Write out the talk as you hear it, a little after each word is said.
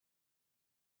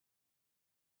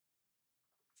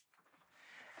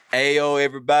Ayo,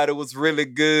 everybody, was really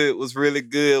good.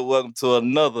 Welcome to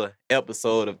another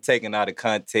episode of Taking Out of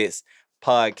Context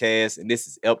podcast, and this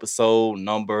is episode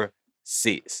number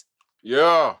 6.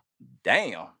 Yeah.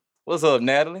 Damn. What's up,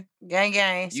 Natalie?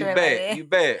 Gang. You back? You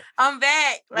back? I'm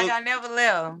back. I never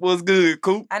left. What's good,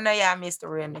 Coop? I know y'all missed a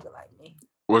real nigga like me.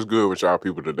 What's good with y'all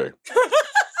people today?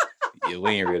 Yeah,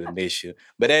 we ain't really miss you.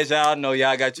 But as y'all know,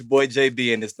 y'all got your boy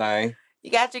JB in this thing. You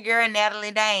got your girl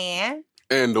Natalie Diane.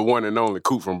 And the one and only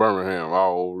Coop from Birmingham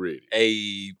already.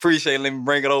 Hey, appreciate it. Let me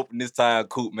bring it open this time,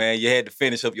 Coop, man. You had to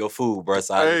finish up your food, bro.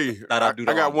 So I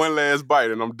got one last bite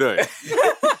and I'm done.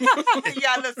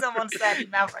 Y'all look something on the side of your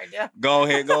mouth right there. Go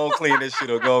ahead, go on clean this shit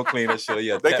up.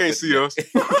 Yeah, they can't see us.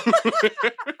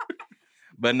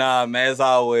 But nah, man, as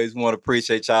always, we want to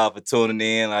appreciate y'all for tuning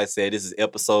in. Like I said, this is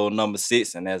episode number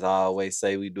 6. And as I always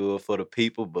say, we do it for the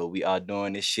people, but we are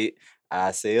doing this shit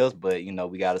ourselves. But, you know,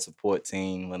 we got a support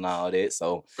team and all that.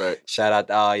 So Shout out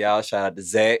to all y'all. Shout out to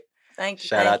Zach. Thank you.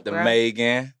 Shout out to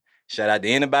Megan. Shout out to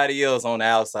anybody else on the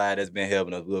outside that's been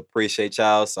helping us. We appreciate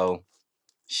y'all. So,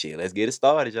 shit, let's get it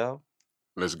started, y'all.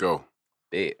 Let's go.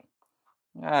 Bet.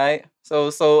 All right.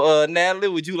 So, Natalie,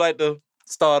 would you like to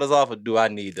start us off, or do I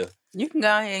need to? You can go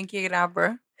ahead and kick it out,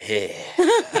 bro. Yeah.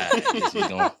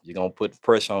 Right. You're gonna put the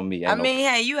pressure on me.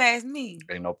 Hey, you asked me.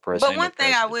 Ain't no pressure. But one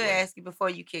thing I will ask you before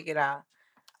you kick it out.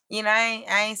 You know,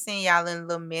 I ain't seen y'all in a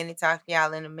little minute, talk to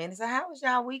y'all in a minute. So how was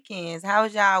y'all weekends? How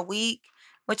was y'all week?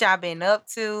 What y'all been up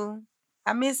to?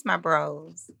 I miss my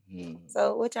bros.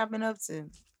 So what y'all been up to?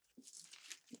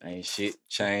 Ain't shit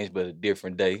changed but a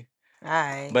different day. All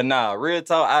right. But nah, real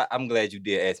talk, I'm glad you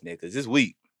did ask me, because this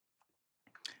week,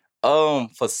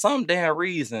 for some damn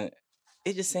reason,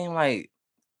 it just seemed like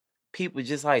people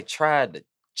just like tried to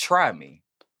try me.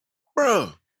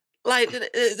 Bruh. Like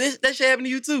that shit happened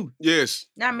to you too? Yes.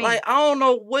 Not me. Like I don't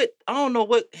know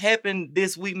what happened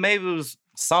this week. Maybe it was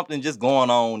something just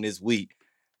going on this week.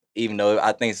 Even though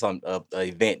I think some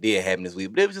event did happen this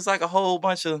week. But it was just like a whole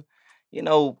bunch of, you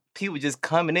know, people just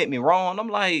coming at me wrong. I'm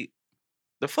like,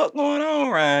 the fuck going on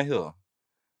around here?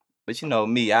 But you know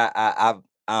me, I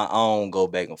don't go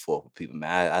back and forth with people,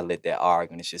 man. I let that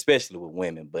arguing and shit, especially with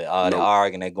women. But all the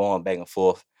arguing, that going back and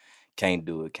forth, can't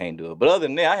do it. But other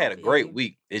than that, I had a great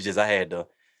week. It's just I had to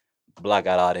block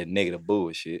out all that negative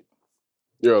bullshit.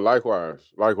 Yeah, likewise.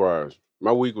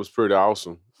 My week was pretty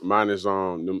awesome. Mine is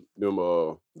the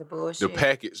bullshit. The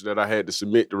package that I had to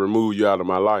submit to remove you out of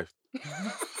my life.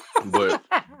 But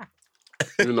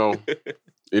you know,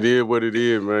 it is what it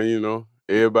is, man. You know,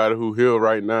 everybody who here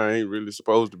right now ain't really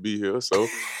supposed to be here, so.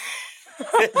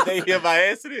 They hear my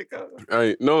accident?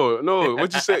 No.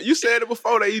 What you said? You said it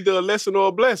before. They either a lesson or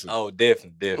a blessing. Oh,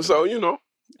 definitely. So you know,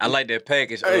 I like that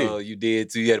package. You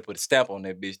did too. You had to put a stamp on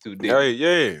that bitch too.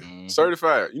 Yeah.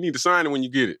 Certified. You need to sign it when you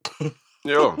get it.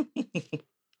 Yeah.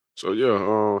 So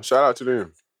yeah. Shout out to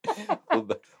them.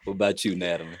 What about you,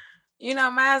 Natalie? You know,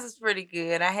 mine was pretty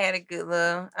good. I had a good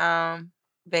little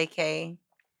vacay.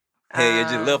 Hey, you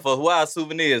just left us wild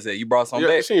souvenirs at. You brought some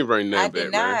back? She ain't bring nothing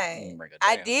back, man.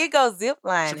 I did go zip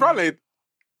lining. She probably...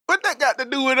 What that got to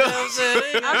do with us?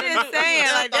 I'm just saying,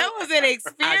 like, that was an experience.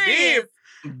 I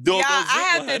did. Y'all,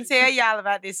 I have to tell y'all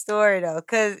about this story, though,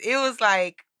 because it was,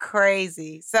 like,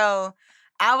 crazy. So,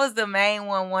 I was the main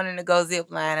one wanting to go zip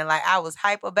lining. Like, I was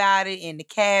hype about it in the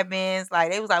cabins.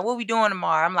 Like, they was like, what we doing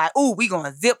tomorrow? I'm like, ooh, we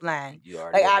going zip line.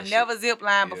 Like, I've never zip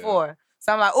lined before.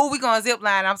 So I'm like, oh, we going to zip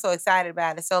line. I'm so excited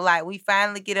about it. So, like, we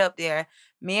finally get up there.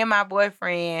 Me and my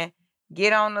boyfriend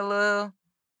get on the little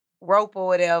rope or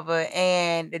whatever.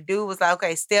 And the dude was like,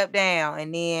 okay, step down.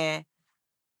 And then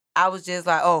I was just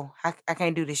like, oh, I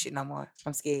can't do this shit no more.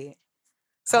 I'm scared.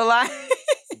 So, like...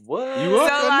 What? You up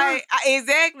so, like,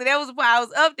 exactly. That was the point. I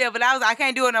was up there, but I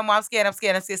can't do it no more. I'm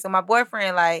scared. So, my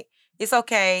boyfriend, like... It's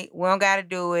okay. We don't got to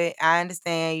do it. I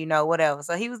understand, you know, whatever.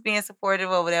 So he was being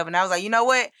supportive or whatever. And I was like, you know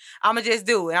what? I'm going to just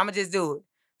do it.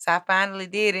 So I finally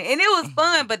did it. And it was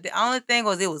fun, but the only thing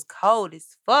was it was cold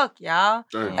as fuck, y'all.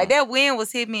 Damn. Like, that wind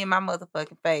was hitting me in my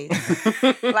motherfucking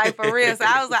face. Like, for real. So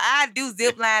I was like, I'd do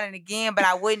zip lining again, but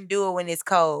I wouldn't do it when it's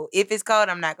cold. If it's cold,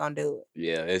 I'm not going to do it.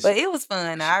 Yeah. But it was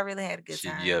fun. I really had a good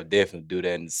time. Yeah, definitely do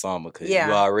that in the summer, because you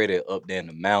already up there in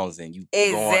the mountains and you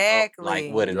going up,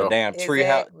 like, what, in a damn tree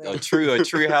house? A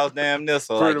tree house damn near.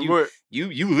 So, like,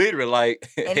 you literally,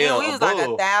 like, and then we was like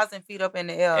 1,000 feet up in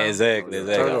the air. Exactly.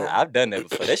 I've done that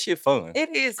before. That shit fun.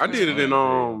 It is fun. I did it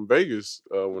in Vegas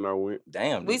when I went.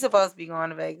 Damn. We supposed to be going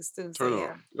to Vegas too. So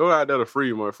yeah. Go out there to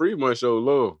Fremont. Fremont show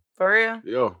love. For real?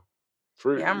 Yeah.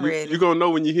 Yeah, I'm ready. You gonna know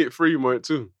when you hit Fremont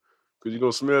too. Cause you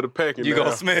gonna smell the packing. You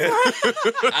gonna smell.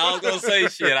 I was gonna say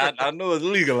shit. I know it's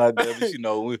legal out there, but you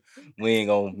know we ain't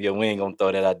gonna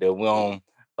throw that out there. We on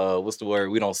what's the word?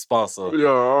 We don't sponsor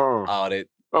all that.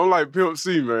 I'm like Pimp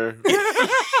C, man.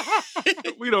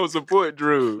 We don't support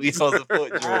drugs. We don't support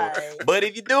drugs. Right. But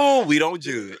if you do, we don't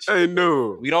judge. Hey,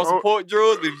 no. We don't support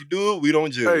drugs, but if you do, we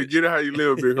don't judge. Hey, get it how you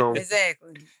live, big homie.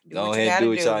 Exactly. Go ahead and do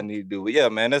what y'all need to do. But yeah,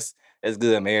 man, that's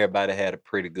good, man. Everybody had a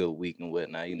pretty good week and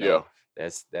whatnot. You know,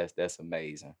 that's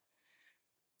amazing.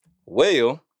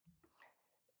 Well,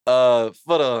 for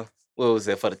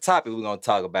the topic we're gonna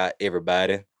talk about,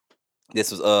 everybody.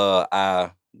 This was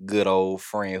our good old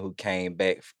friend who came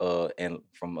back from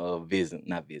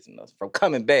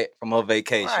coming back from her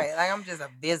vacation. Right, like I'm just a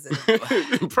visitor.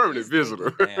 Permanent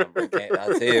visitor. Damn, bro,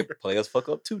 I said players fuck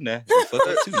up too now.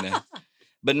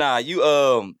 But nah, you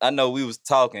I know we was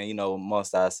talking, you know,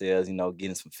 amongst ourselves, you know,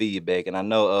 getting some feedback, and I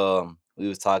know we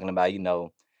was talking about, you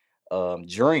know,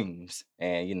 dreams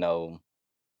and, you know,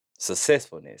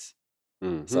 successfulness.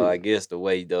 Mm-hmm. So I guess the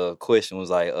way the question was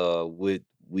like, would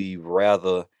we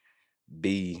rather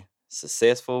be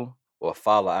successful or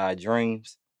follow our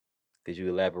dreams? Could you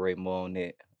elaborate more on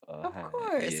that? Of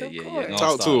course.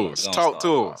 Talk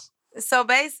to us. So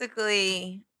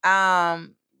basically,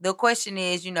 the question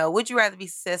is, you know, would you rather be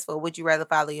successful or would you rather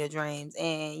follow your dreams?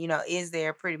 And, you know, is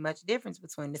there pretty much a difference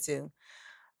between the two?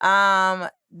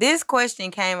 This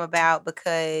question came about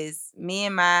because me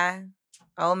and my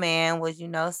old man was, you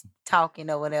know, talking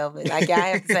or whatever. Like, I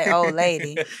have to say old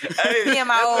lady. Me and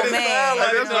my old man.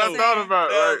 That's what I thought about,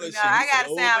 right? You know, I got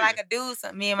to sound like a dude.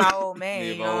 Me and my old man,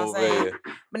 you know what I'm saying?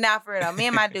 But not for real. Me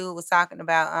and my dude was talking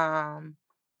about,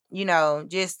 you know,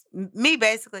 just me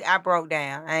basically, I broke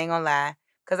down. I ain't gonna lie.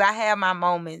 Because I have my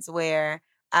moments where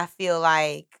I feel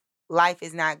like life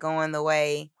is not going the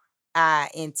way I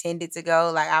intended to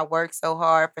go. Like, I work so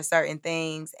hard for certain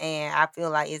things and I feel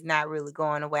like it's not really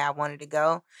going the way I wanted to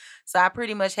go. So I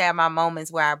pretty much have my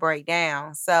moments where I break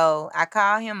down. So I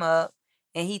called him up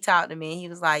and he talked to me and he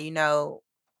was like, you know,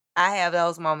 I have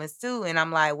those moments too. And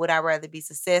I'm like, would I rather be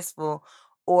successful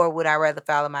or would I rather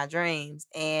follow my dreams?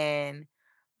 And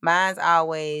mine's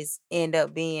always end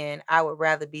up being, I would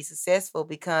rather be successful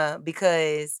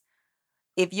because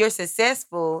if you're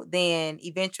successful, then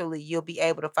eventually you'll be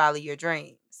able to follow your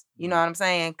dreams. You know what I'm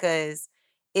saying? Because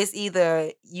it's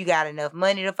either you got enough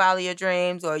money to follow your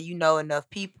dreams or you know enough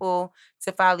people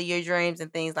to follow your dreams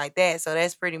and things like that. So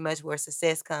that's pretty much where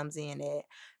success comes in at.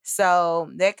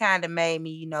 So that kind of made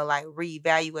me, you know, like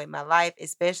reevaluate my life,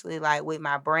 especially like with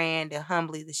my brand and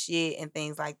Humbly the Shit and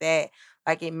things like that.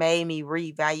 Like it made me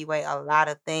reevaluate a lot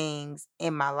of things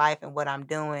in my life and what I'm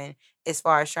doing as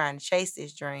far as trying to chase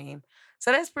this dream.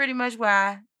 So that's pretty much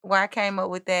why I came up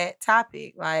with that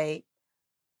topic. Like,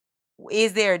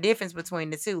 is there a difference between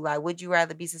the two? Like, would you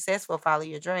rather be successful or follow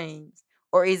your dreams?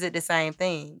 Or is it the same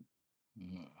thing?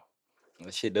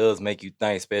 That shit does make you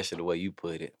think, especially the way you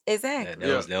put it. Exactly.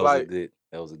 That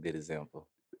was a good example.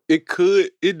 It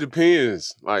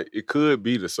depends. Like, it could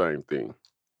be the same thing.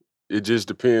 It just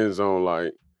depends on,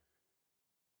 like,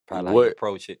 probably how you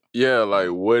approach it. Yeah, like,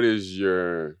 what is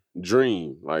your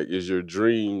dream? Like, is your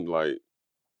dream, like,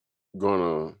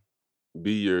 gonna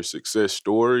be your success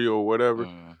story or whatever?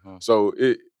 Mm-hmm. So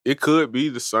it could be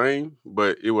the same,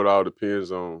 but it would all depends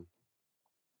on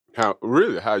how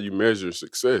you measure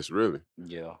success, really.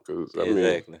 Yeah. Because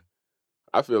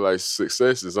I feel like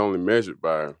success is only measured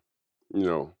by, you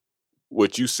know,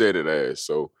 what you set it as.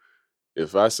 So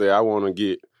if I say I want to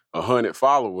get 100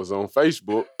 followers on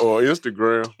Facebook or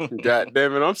Instagram, God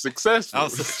damn it, I'm successful.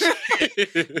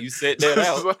 You set that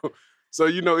out. So,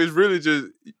 you know, it's really just,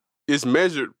 it's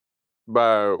measured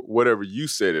by whatever you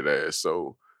set it as.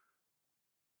 So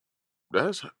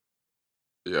I'm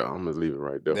gonna leave it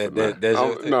right there.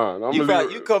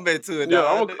 You come back to it. Yeah,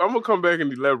 I'm gonna come back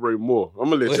and elaborate more. I'm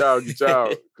gonna let y'all get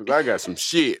y'all because I got some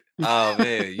shit. Oh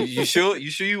man, you sure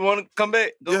you want to come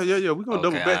back? Yeah. We're gonna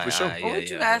double back for sure. What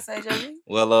you guys say, Joey?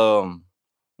 Well,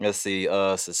 let's see.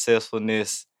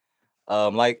 Successfulness.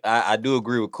 Like I do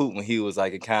agree with Coop when he was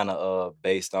like, it kind of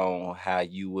based on how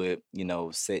you would, you know,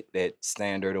 set that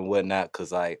standard and whatnot.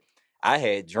 Cause like I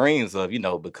had dreams of, you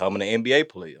know, becoming an NBA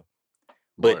player,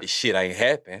 but the shit ain't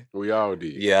happen. We all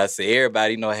did. Yeah, I say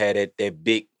everybody, you know, had that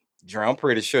big dream. I'm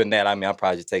pretty sure that. I mean, I'll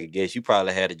probably just take a guess. You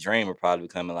probably had a dream of probably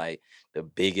becoming like the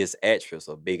biggest actress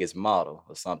or biggest model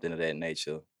or something of that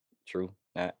nature. True?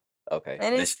 Not? Okay.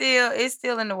 And it's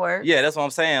still in the works. Yeah, that's what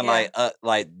I'm saying. Yeah.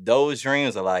 Like those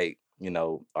dreams are like, you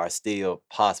know, are still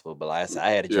possible. But like I said,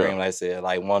 I had a dream, like I said,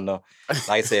 like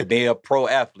being a pro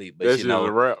athlete. But that's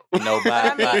a rap. You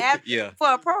know,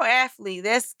 for a pro athlete,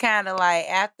 that's kind of like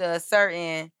after a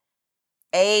certain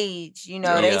age, you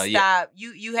know, they stop.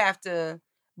 You have to,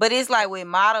 but it's like with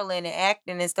modeling and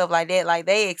acting and stuff like that, like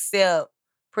they accept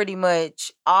pretty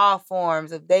much all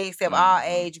forms of they accept all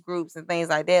age groups and things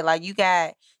like that. Like you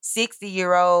got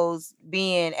 60-year-olds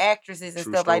being actresses and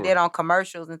stuff like that on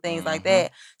commercials and things like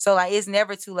that. So like it's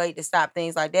never too late to stop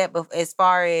things like that. But as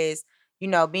far as, you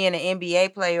know, being an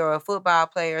NBA player or a football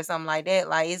player or something like that,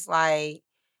 like it's like,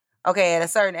 okay, at a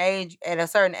certain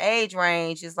age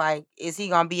range, it's like, is he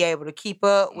gonna be able to keep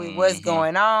up with what's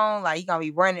going on? Like, he gonna be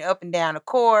running up and down the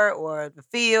court or the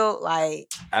field?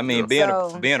 Like, I mean, being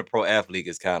a pro athlete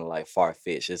is kind of like far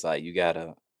fetched. It's like you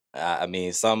gotta. I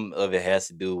mean, some of it has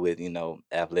to do with, you know,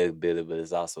 athletic ability, but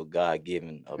it's also God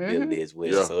given ability as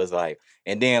well. Yeah. So it's like,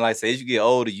 and then like say as you get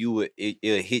older,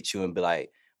 it'll hit you and be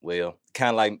like, well, kind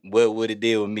of like what it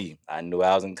did with me. I knew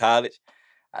I was in college.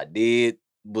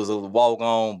 Was a walk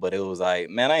on, but it was like,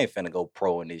 man, I ain't finna go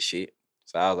pro in this shit.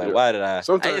 So I was like, why did I?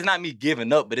 It's not me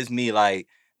giving up, but it's me like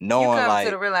knowing, like,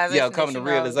 coming to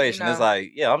realization. It's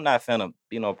like, I'm not finna,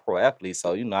 pro athlete.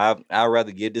 So, I'd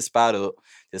rather give this spot up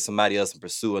to somebody else and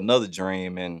pursue another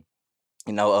dream. And,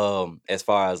 as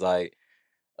far as like,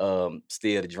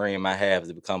 still the dream I have is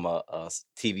to become a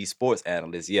TV sports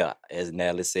analyst. Yeah, as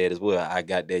Natalie said as well, I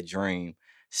got that dream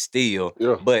still,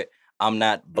 but I'm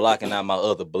not blocking out my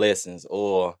other blessings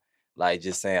or like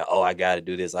just saying, oh, I got to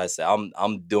do this. I said,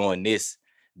 I'm doing this.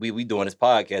 We doing this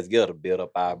podcast together to build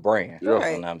up our brand. Yeah.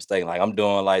 If I'm not mistaken. Like I'm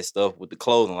doing like stuff with the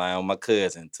clothing line with my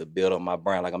cousin to build up my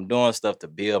brand. Like I'm doing stuff to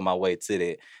build my way to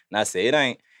that. And I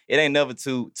said, it ain't never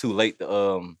too late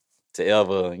to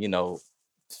ever,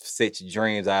 set your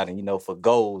dreams out and, for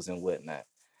goals and whatnot.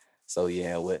 So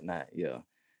yeah, whatnot. Yeah.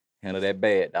 Handle that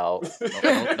bad, dog.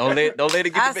 Don't let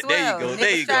it get to there you go.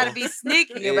 There you go. Try to be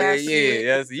sneaky about shit.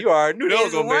 Yeah. So you already knew that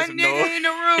was gonna make some noise. One nigga in the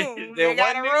room. They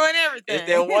gotta ruin everything. It's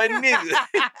that one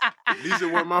nigga. At least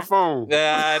it wasn't my phone.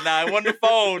 Nah, it wasn't the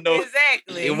phone though.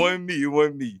 Exactly. It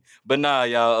wasn't me. But nah,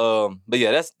 y'all. But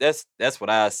yeah, that's what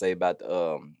I say about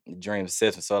the dream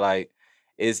assessment. So like,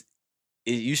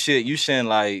 you shouldn't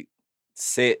like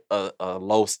set a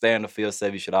low standard for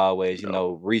yourself. You should always,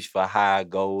 reach for high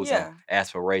goals and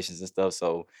aspirations and stuff.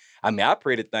 So, I mean, I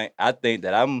think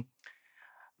that I'm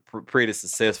pretty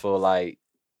successful, like,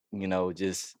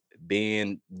 just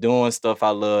doing stuff I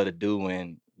love to do.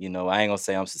 And, I ain't gonna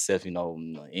say I'm successful,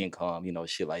 income,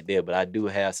 shit like that. But I do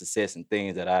have success in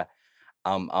things that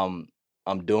I'm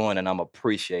doing and I'm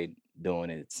appreciating doing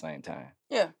it at the same time.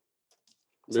 Yeah.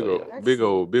 Big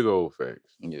old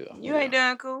facts. Yeah. You ain't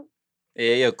done, Coop.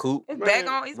 Yeah, Coop. It's back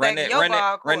on. It's back in your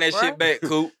ball court, run that shit back,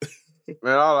 Coop.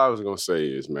 Man, all I was gonna say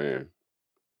is, man,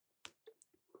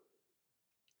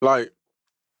 like,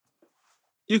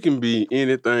 you can be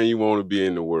anything you want to be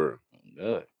in the world.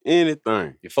 Good.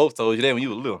 Anything. Your folks told you that when you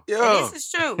were little. Yeah. And this is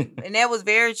true. And that was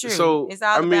very true. So, it's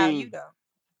all about you, though.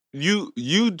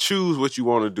 You choose what you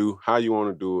want to do, how you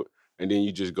want to do it, and then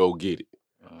you just go get it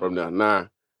from there. Now,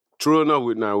 true enough,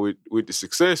 with the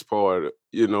success part,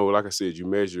 like I said, you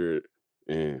measure it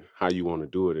and how you want to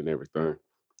do it and everything.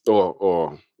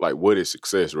 Or like, what is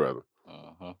success, rather.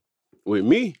 Uh-huh. With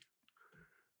me,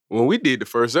 when we did the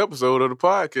first episode of the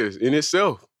podcast in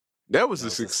itself, that was a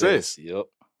success. Yep.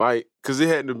 Like, because it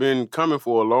hadn't been coming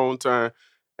for a long time.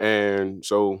 And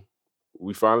so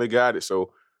we finally got it.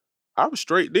 So I was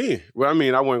straight then. Well, I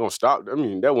mean, I wasn't going to stop. I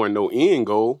mean, that wasn't no end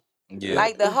goal. Yeah.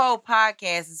 Like the whole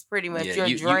podcast is pretty much your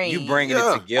dream. You bringing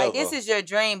it together. Like this is your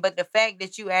dream, but the fact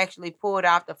that you actually pulled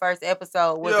off the first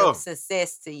episode was a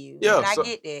success to you. Yeah, and I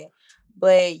get that.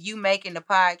 But you making the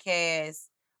podcast,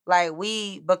 like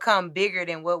we become bigger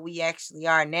than what we actually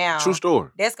are now. True story.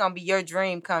 That's gonna be your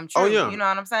dream come true. Oh, yeah. You know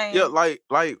what I'm saying? Yeah, like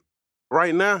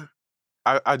right now,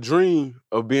 I dream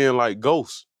of being like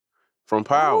Ghost from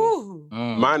Power.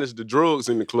 Minus the drugs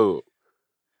in the club.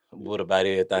 What about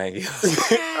everything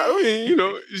else? I mean,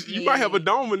 you might have a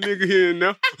dome nigga here and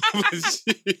there.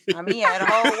 I mean, you had a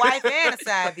whole wife and a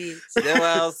side bitch. That's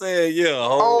why I was saying,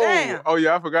 Damn. Oh,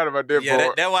 yeah, I forgot about that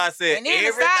part. That's why I said and then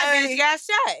everything. The side bitch got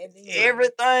shot.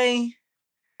 Everything.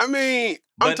 I mean,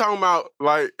 I'm talking about,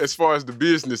 like, as far as the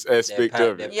business aspect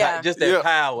of it. Just that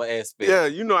power aspect.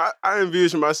 Yeah, I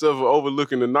envision myself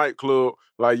overlooking the nightclub,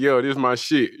 like, this is my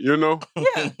shit, Yeah,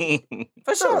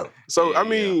 for sure. So, I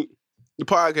mean, the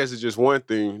podcast is just one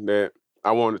thing that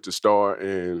I wanted to start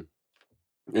and,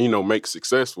 make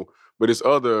successful. But it's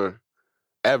other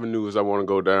avenues I want to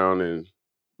go down and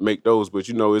make those. But,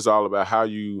 it's all about how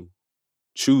you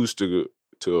choose to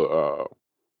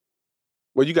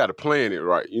well, you got to plan it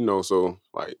right, So,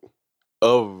 like,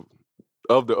 of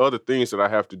the other things that I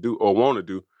have to do or want to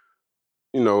do,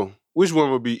 which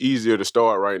one would be easier to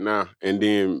start right now and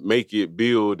then make it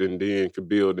build and then could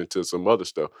build into some other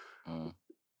stuff?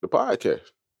 The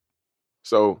podcast.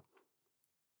 So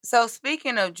So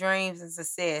speaking of dreams and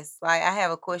success, like I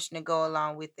have a question to go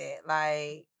along with that.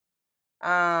 Like,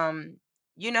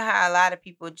 you know how a lot of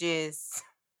people just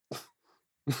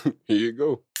Here you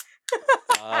go.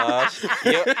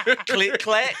 Yep. Click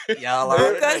clack. Y'all Look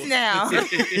already us know. now.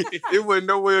 It wasn't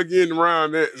no way of getting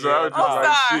around that, so I was just I'm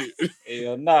like, sorry. shit.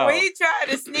 Hell no. When he tried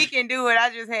to sneak and do it,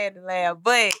 I just had to laugh.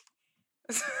 But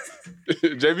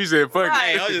JB said, fuck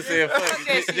Right. Hey, I'm just saying, fuck Fuck it.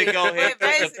 that Just shit. go ahead But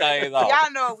and cut the things off.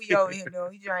 y'all know what we over here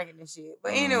doing. We drinking and shit.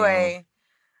 But anyway,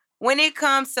 when it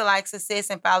comes to like success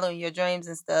and following your dreams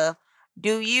and stuff,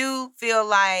 do you feel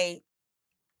like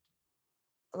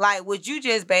would you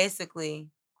just basically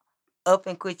up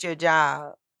and quit your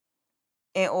job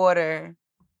in order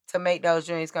to make those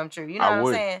dreams come true? You know I what I'm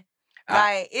would. saying?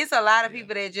 Like, it's a lot of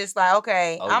people that just like,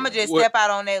 okay, I'm going to just step out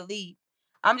on that leap.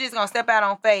 I'm just going to step out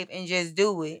on faith and just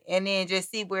do it and then just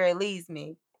see where it leads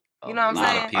me. You know what I'm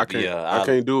saying? People, I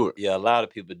can't do it. Yeah, a lot of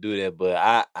people do that, but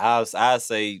I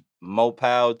say more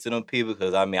power to them people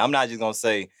because I mean I'm not just gonna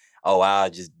say, oh, I'll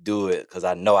just do it because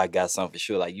I know I got something for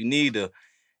sure. Like you need to,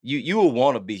 you will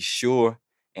want to be sure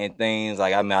and things.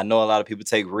 Like I mean I know a lot of people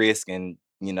take risk and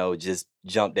just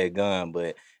jump that gun,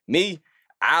 but me,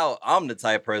 I'm the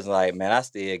type of person like, man, I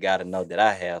still gotta know that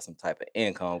I have some type of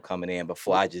income coming in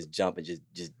before I just jump and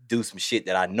just do some shit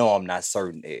that I know I'm not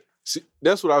certain at. See,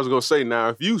 that's what I was gonna say. Now,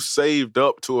 if you saved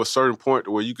up to a certain point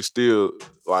where you could still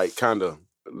like kind of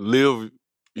live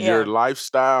your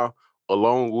lifestyle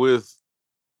along with,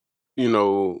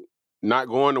 not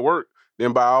going to work,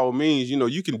 then by all means,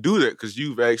 you can do that because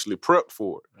you've actually prepped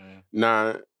for it. Mm.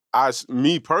 Now,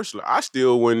 me personally, I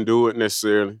still wouldn't do it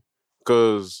necessarily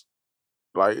because,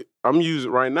 like, I'm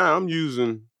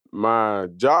using my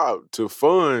job to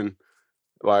fund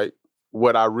like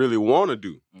what I really want to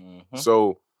do. Mm-hmm.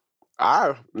 So.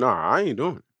 I ain't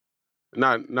doing it.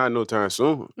 Not no time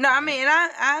soon. No, I mean,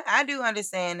 I do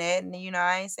understand that, and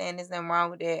I ain't saying there's nothing wrong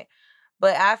with that,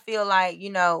 but I feel like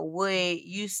would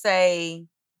you say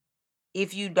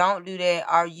if you don't do that,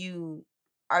 are you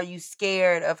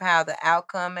scared of how the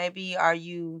outcome may be? Are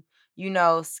you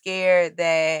scared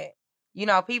that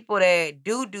people that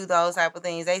do those type of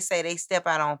things, they say they step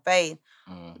out on faith.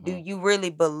 Mm-hmm. Do you really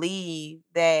believe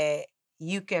that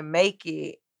you can make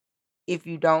it if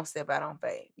you don't step out on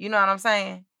faith? You know what I'm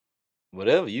saying?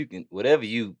 Whatever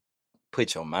you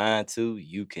put your mind to,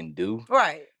 you can do.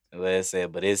 Right. Like I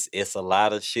said, but it's a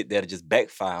lot of shit that'll just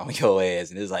backfire on your ass.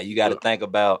 And it's like you gotta think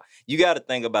about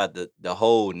the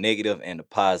whole negative and the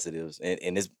positives.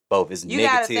 And it's both. It's you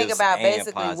negatives. You gotta think about and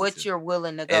basically positives. What you're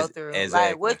willing to go through.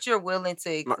 Exactly. Like what you're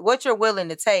willing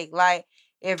to take. Like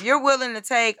if you're willing to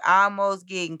take almost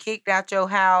getting kicked out your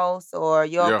house or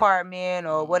your apartment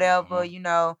or whatever,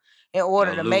 in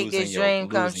order to make this dream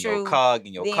come true. Your car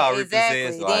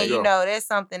exactly. Then that's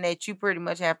something that you pretty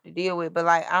much have to deal with. But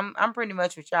like I'm pretty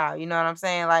much with y'all. You know what I'm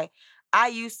saying? Like I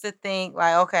used to think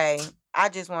like, okay, I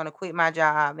just want to quit my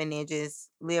job and then just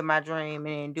live my dream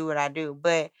and then do what I do.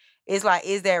 But it's like,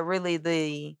 is that really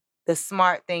the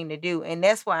smart thing to do? And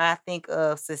that's why I think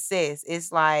of success.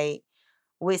 It's like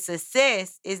with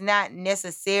success, it's not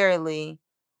necessarily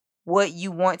what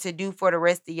you want to do for the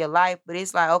rest of your life, but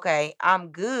it's like, okay, I'm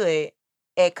good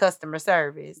at customer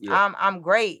service. Yeah. I'm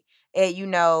great at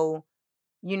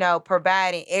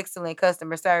providing excellent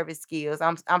customer service skills.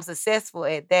 I'm successful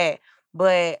at that.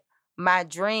 But my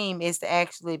dream is to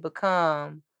actually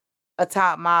become a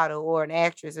top model or an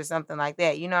actress or something like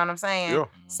that. You know what I'm saying? Yeah.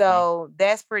 So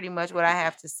that's pretty much what I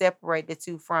have to separate the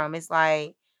two from. It's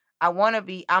like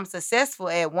I'm successful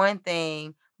at one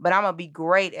thing, but I'm gonna be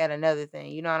great at another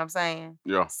thing. You know what I'm saying?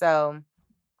 Yeah. So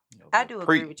I do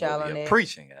agree with y'all on that.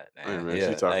 Preaching,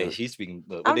 she's speaking.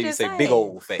 What did you say? Saying. Big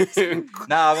old face.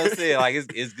 Nah, I'm saying like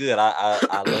it's good.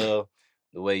 I love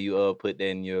the way you put that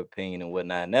in your opinion and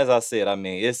whatnot. And as I said, I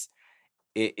mean it's.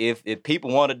 If people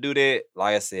want to do that,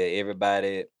 like I said,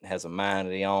 everybody has a mind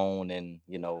of their own and,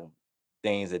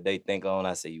 things that they think on.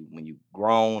 I say when you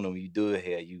grown and when you do it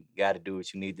here, you got to do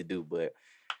what you need to do. But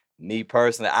me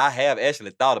personally, I have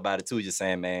actually thought about it too, just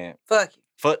saying, man, fuck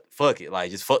it. Fuck it.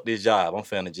 Like, just fuck this job. I'm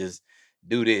finna just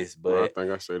do this. But I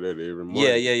think I say that every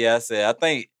morning. Yeah. I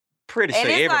think pretty sure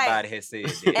everybody has said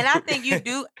that. And I think you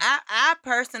do. I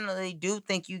personally do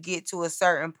think you get to a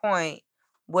certain point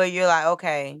where you're like,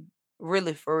 okay,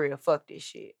 really for real, fuck this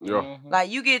shit. Yeah. Mm-hmm.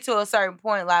 Like you get to a certain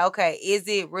point, like, okay, is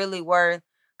it really worth?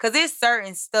 Because there's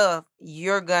certain stuff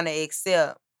you're gonna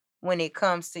accept when it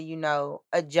comes to,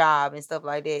 a job and stuff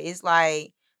like that. It's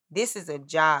like, this is a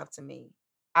job to me.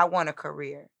 I want a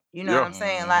career. You know what I'm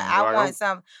saying? Like, I want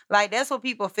something. Like, that's what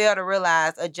people fail to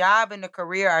realize. A job and a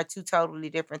career are two totally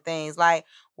different things. Like,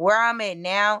 where I'm at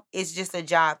now, it's just a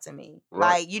job to me.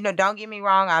 Right. Like, don't get me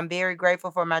wrong. I'm very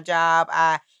grateful for my job.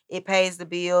 It pays the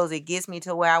bills. It gets me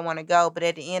to where I want to go. But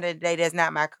at the end of the day, that's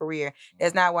not my career.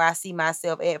 That's not where I see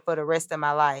myself at for the rest of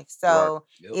my life. So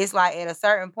it's like at a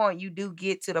certain point, you do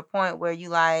get to the point where you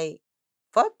like,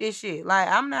 fuck this shit. Like,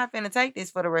 I'm not finna take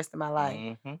this for the rest of my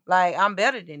life. Like, I'm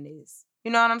better than this.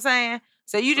 You know what I'm saying?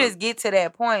 So you just get to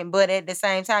that point, but at the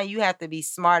same time, you have to be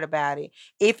smart about it.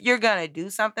 If you're going to do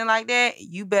something like that,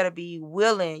 you better be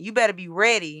willing. You better be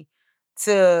ready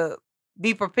to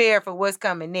be prepared for what's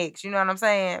coming next. You know what I'm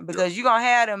saying? Because you're going to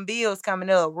have them bills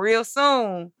coming up real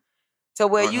soon to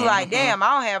where you like, damn, I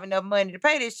don't have enough money to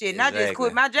pay this shit. And I just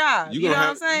quit my job. You know what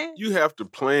I'm saying? You have to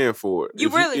plan for it. You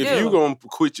really do. If you're going to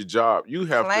quit your job, you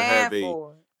have to have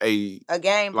a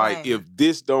game plan. Like, if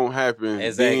this don't happen,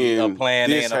 exactly, then a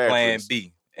plan A and a plan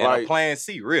B. And like, a plan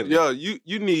C, really. Yeah,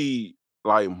 you need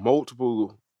like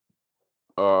multiple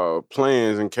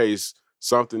plans in case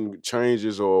something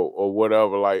changes or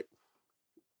whatever. Like,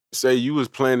 say you was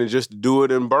planning just to do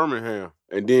it in Birmingham,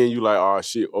 and then you like, oh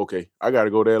shit, okay, I gotta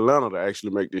go to Atlanta to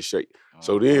actually make this shake.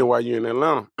 So then while you're in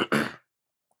Atlanta,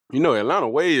 Atlanta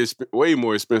way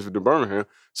more expensive than Birmingham.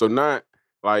 So not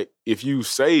like if you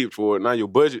saved for it, now your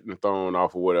budget is thrown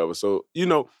off or whatever. So,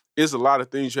 it's a lot of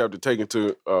things you have to take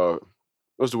into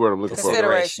what's the word I'm looking for?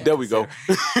 There we go.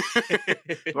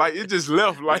 Like, it just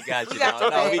left. Like, we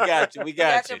got you. We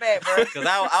got you. Because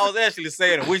I was actually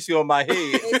saying, wish you on my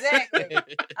head. Exactly.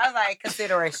 I was like,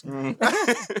 consideration.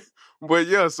 But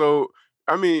yeah, so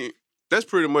I mean, that's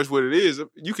pretty much what it is.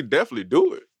 You could definitely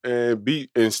do it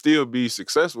and still be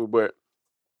successful, but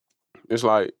it's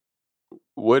like,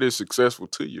 what is successful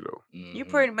to you though? You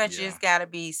pretty much just gotta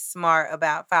be smart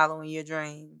about following your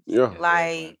dreams. Yeah.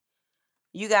 Like,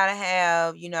 you gotta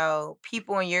have,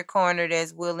 people in your corner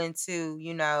that's willing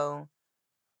to,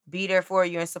 be there for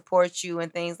you and support you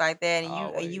and things like that.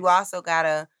 And you also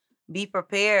gotta be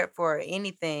prepared for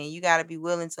anything. You gotta be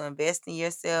willing to invest in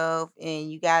yourself,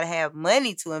 and you gotta have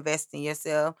money to invest in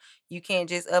yourself. You can't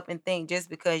just up and think just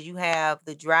because you have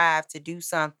the drive to do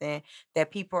something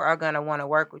that people are gonna want to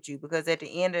work with you. Because at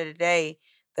the end of the day,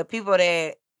 the people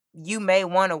that you may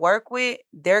want to work with,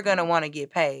 they're going to want to get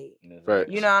paid. Right.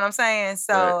 You know what I'm saying?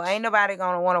 So ain't nobody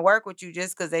going to want to work with you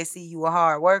just because they see you a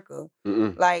hard worker.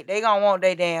 Like, they going to want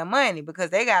their damn money because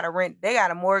they got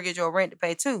a mortgage or rent to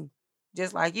pay too,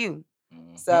 just like you.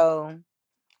 So,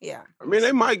 yeah. I mean,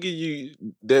 they might give you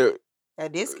a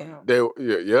discount.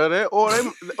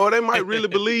 Or they might really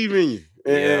believe in you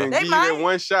and give you that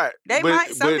one shot. But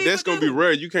that's gonna be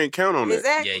rare. You can't count on that.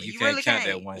 Exactly. Yeah, you can't really count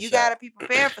that one shot. You gotta be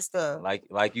prepared for stuff.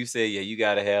 Like you said, you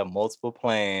gotta have multiple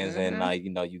plans and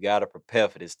you gotta prepare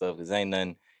for this stuff. Cause ain't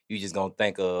nothing you just gonna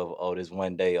think of, this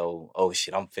one day, oh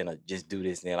shit, I'm finna just do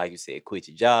this. And then, like you said, quit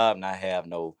your job, not have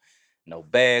no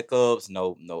backups,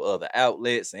 no other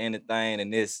outlets or anything.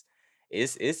 And it's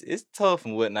tough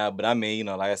and whatnot. But I mean,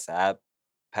 like I said, I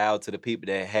power to the people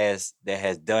that has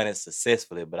done it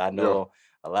successfully. But I know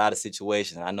a lot of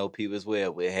situations. I know people as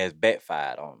well where it has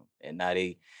backfired on them, and now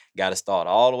they got to start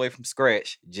all the way from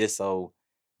scratch just so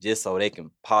they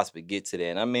can possibly get to that.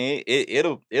 And I mean,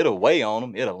 it'll weigh on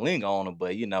them, it'll linger on them.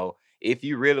 But if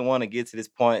you really want to get to this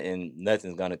point, and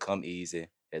nothing's gonna come easy,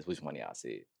 as which one of y'all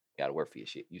said. You gotta work for your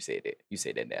shit. You said that,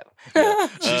 Natalie. Yeah.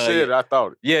 She said it, I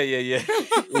thought it. Yeah.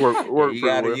 work you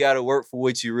gotta work for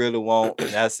what you really want.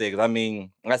 And I said,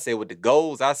 I said with the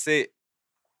goals I set,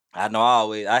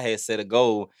 I had set a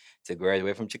goal to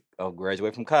graduate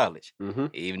from college.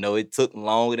 Even though it took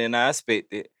longer than I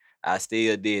expected, I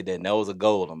still did that. And that was a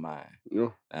goal of mine.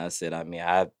 Yeah. And I said,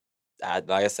 like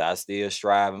I said, I still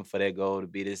striving for that goal to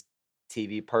be this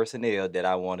TV personnel that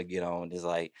I want to get on. It's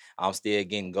like I'm still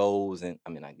getting goals, and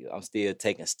I'm still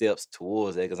taking steps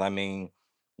towards it. Because I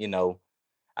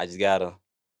just gotta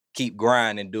keep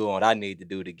grinding, doing what I need to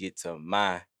do to get to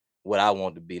what I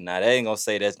want to be. Now, that ain't gonna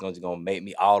say that's gonna make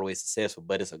me all the way successful,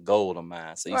 but it's a goal of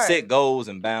mine. So you set goals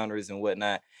and boundaries and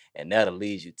whatnot, and that'll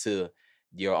lead you to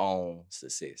your own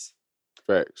success.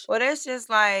 Facts. Well, that's just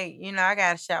like, I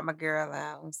gotta shout my girl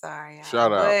out. I'm sorry.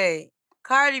 Shout out. But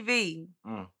Cardi B.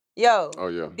 Yo,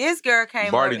 this girl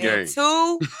came up in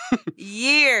 2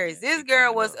 years. This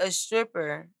girl was a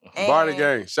stripper. Body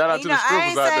gang. Shout out to the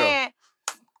strippers out there.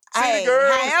 Hey,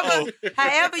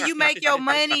 however you make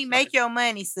your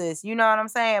money, sis. You know what I'm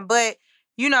saying? But,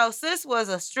 sis was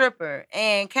a stripper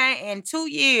and came in 2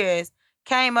 years,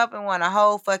 came up and won a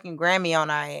whole fucking Grammy on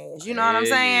our ass. You know what I'm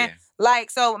saying? Yeah. Like,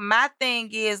 so my thing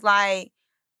is like,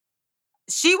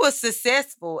 she was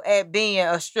successful at being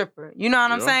a stripper. You know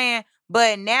what I'm saying?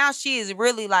 But now she is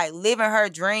really like living her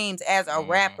dreams as a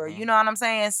rapper. You know what I'm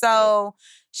saying? So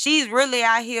she's really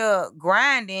out here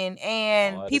grinding,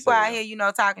 and people out here, you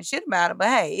know, talking shit about her. But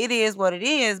hey, it is what it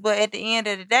is. But at the end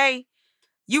of the day,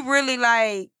 you really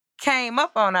like came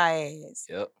up on our ass.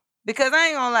 Yep. Because I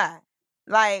ain't gonna lie.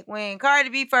 Like when Cardi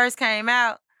B first came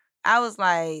out, I was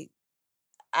like,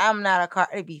 I'm not a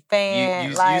Cardi B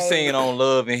fan. You like, singing on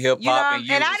Love and Hip Hop,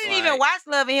 and I didn't even watch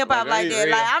Love and Hip Hop like that.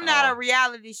 Like I'm not a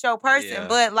reality show person,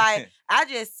 but like I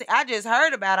just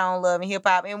heard about it on Love and Hip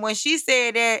Hop, and when she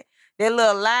said that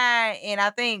little line, and I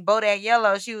think Bodak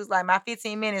Yellow, she was like, my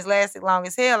 15 minutes lasted long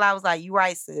as hell. I was like, you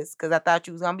right, sis, because I thought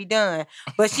you was gonna be done,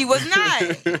 but she was not,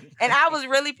 and I was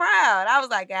really proud. I was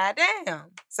like, God damn.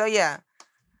 So yeah.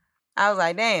 I was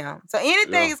like, damn. So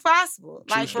anything is possible.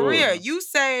 Like, for real. You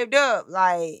saved up.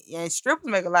 Like, and strippers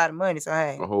make a lot of money, so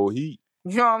hey. A whole heat.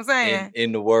 You know what I'm saying?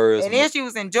 In the words. And then she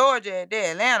was in Georgia at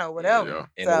Atlanta or whatever.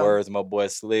 In the words of my boy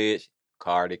Sledge,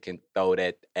 Cardi can throw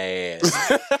that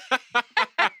ass.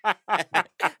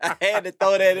 I had to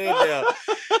throw that in there.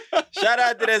 Shout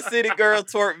out to that City Girl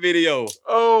twerk video.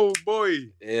 Oh boy.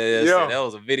 Yeah. So that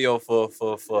was a video for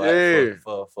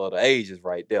the ages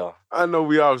right there. I know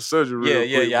we all surgery real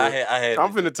quick. Yeah. I had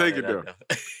I'm finna take it there.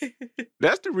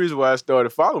 That's the reason why I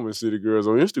started following City Girls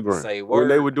on Instagram. Say word. When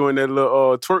they were doing that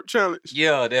little twerk challenge.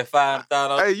 Yeah, that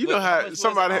 $5,000. Hey, you know how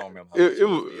somebody it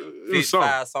was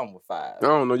something with 5. I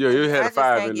don't know. Yeah, it had a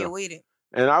 5 in there. With it.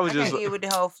 And I was just get with the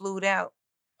whole flued out.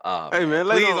 Hey man,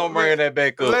 please don't bring that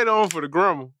back up. Later on for the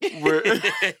grammar. We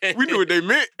knew what they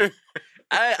meant.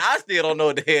 I still don't know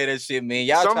what the hell that shit mean.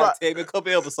 Y'all tried to take me a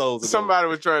couple episodes ago. Somebody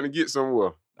was trying to get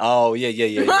somewhere. Oh, yeah.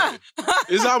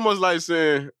 It's almost like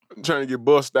saying, trying to get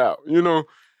bust out, you know?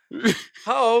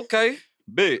 Oh, okay.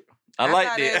 Big. I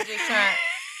like that.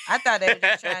 I thought they were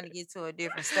just trying to get to a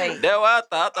different state. That's what I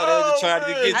thought. I thought they were just trying to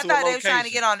get to a location. I thought they were trying to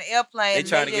get on the airplane. They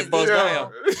trying to get buzzed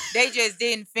down. They just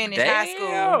didn't finish high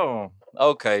school.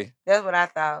 Okay. That's what I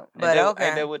thought. But okay.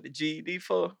 Ain't that what the GED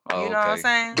for? You know what I'm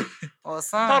saying? Or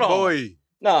something. Hold on. Boy.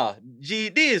 Nah,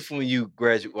 GED is when you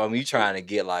graduate. I mean, you trying to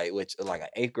get like an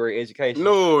 8th grade education.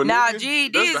 No,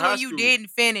 GED is when you didn't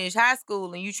finish high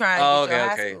school and you trying to get your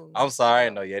high school. I'm sorry, I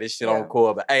didn't know. Yeah, this shit on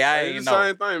record, but hey, I ain't know.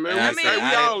 Same thing, man.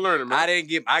 We all learning,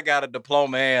 man. I got a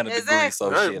diploma and a degree,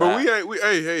 so shit. But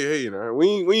hey, now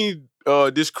we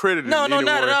discredited. No, not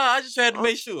at all. I just tried to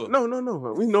make sure. No.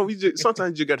 We know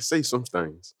sometimes you got to say some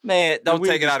things. Man, don't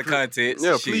take it out of context.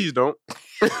 Yeah, please don't.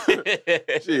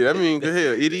 Shit, I mean, hell,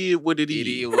 it is what it is. It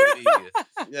is what it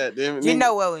is. Yeah, damn it. You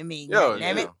know what we mean. Yeah,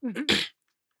 damn it.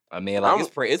 I mean, like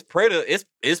it's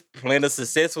plenty of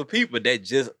successful people that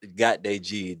just got their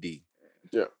GED.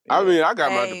 Yeah, I mean, I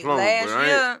got my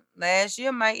diploma. Last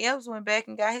year, Mike Epps went back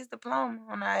and got his diploma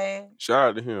on our ass. Shout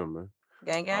out to him, man.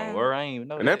 Gang. Oh, word, I ain't even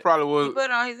know and that probably was. He put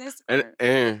it on his Instagram.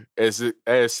 And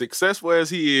as successful as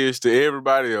he is to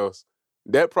everybody else,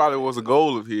 that probably was a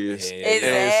goal of his. Yeah.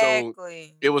 Exactly.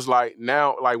 So it was like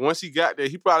now, like once he got there,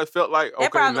 he probably felt like,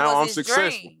 okay, now I'm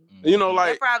successful. Dream. You know,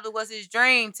 like that probably was his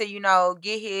dream to,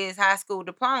 get his high school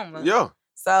diploma. Yeah.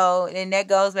 So then that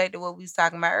goes back to what we was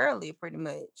talking about earlier, pretty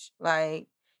much. Like,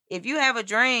 if you have a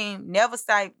dream, never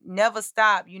stop,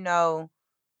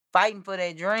 fighting for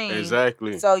that dream.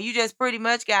 Exactly. So you just pretty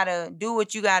much gotta do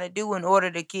what you gotta do in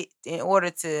order to get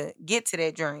to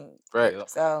that dream. Right.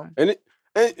 So and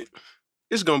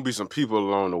it's gonna be some people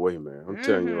along the way, man. I'm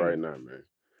telling you right now, man.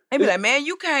 They be like, man,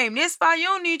 you came this far, you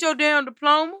don't need your damn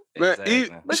diploma. Man,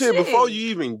 exactly. Before you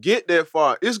even get that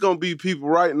far, it's gonna be people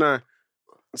right now.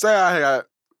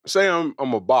 Say I'm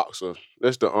a boxer.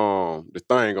 That's the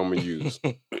thing I'm gonna use.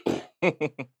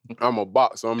 I'm a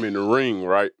boxer. I'm in the ring,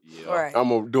 right? Yeah. Right.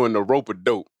 I'm doing the rope of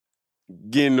dope,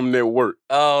 getting them that work.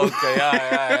 Oh, okay. All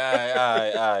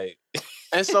right.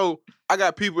 And so I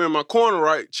got people in my corner,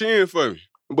 right, cheering for me.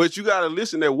 But you gotta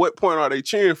listen at what point are they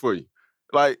cheering for you?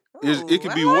 Like, it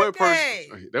could be one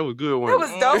person. That was good one. That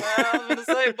was dope. I was gonna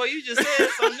say, but you just said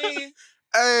something.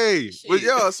 Hey, shit. But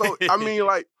yeah, so I mean,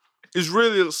 like, it's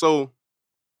really so.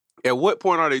 At what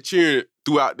point are they cheering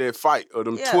throughout that fight of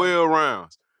them 12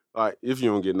 rounds? Like, if you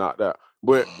don't get knocked out,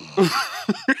 but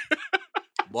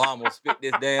boy, I'm gonna spit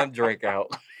this damn drink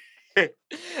out. Hey,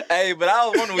 but I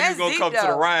was wondering when you gonna come to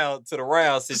the round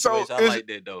situation. So I like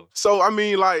that though. So I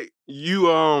mean, like you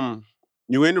in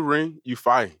the ring, you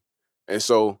fight, and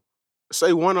so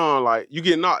say one on like you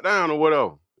get knocked down or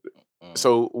whatever.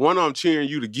 So one of them cheering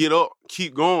you to get up,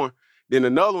 keep going. Then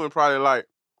another one probably like,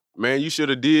 man, you should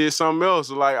have did something else.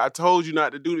 Like I told you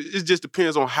not to do this. It just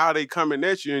depends on how they coming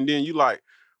at you, and then you like,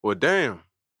 well, damn,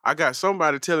 I got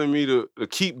somebody telling me to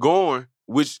keep going,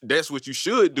 which that's what you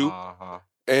should do.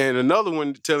 And another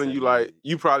one telling you, like,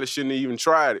 you probably shouldn't have even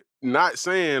tried it. not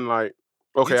saying like,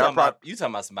 okay, you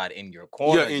talking about somebody in your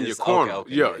corner? Yeah, in your corner.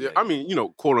 Okay, yeah. I mean,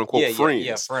 quote unquote friends.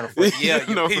 Yeah, friend of friends. Yeah,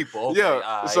 your people. Okay, yeah. All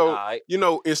right, so all right.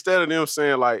 Instead of them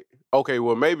saying like, okay,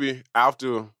 well maybe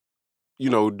after,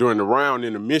 during the round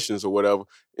in the missions or whatever,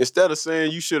 instead of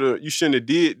saying you shouldn't have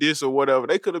did this or whatever,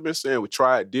 they could have been saying, well,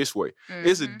 try it this way. Mm-hmm.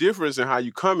 It's a difference in how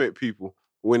you come at people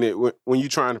when you're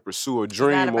trying to pursue a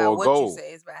dream or a goal. You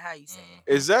say, it's about how you say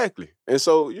it. Exactly. And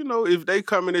so, if they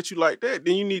coming at you like that,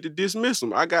 then you need to dismiss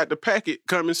them. I got the packet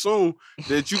coming soon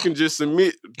that you can just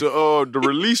submit the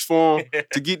release form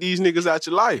to get these niggas out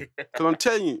your life. Because I'm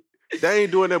telling you, they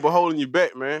ain't doing that but holding you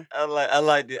back, man. I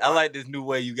like this new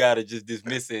way you gotta just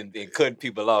dismiss it and cut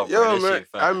people off. Yeah, man.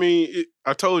 I mean,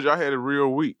 I told you I had a real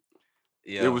week.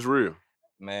 Yeah, it was real.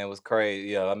 Man, it was crazy.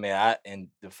 Yeah, I mean, and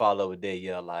to follow with that,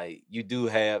 yeah, like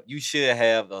you should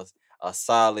have a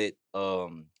solid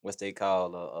what's they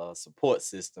call a support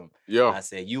system. Yeah, I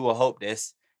said you will hope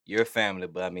that's your family,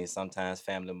 but I mean sometimes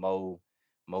family more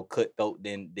cutthroat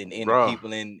than any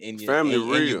people in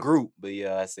your group. But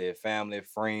yeah, I said family,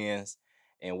 friends,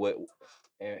 and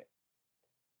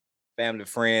family,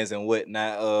 friends, and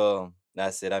whatnot. I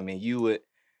said, I mean, you would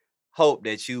hope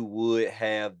that you would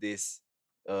have this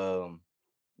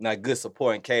not good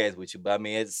support and cash with you, but I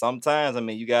mean, sometimes I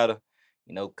mean you gotta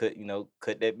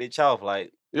cut that bitch off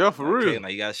like. Yeah, for real.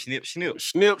 Like you gotta snip.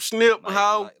 Snip,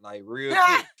 how? Like real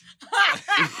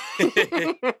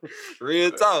quick.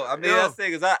 Real talk. I mean, I say,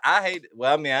 because I hate,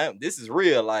 well, I mean, this is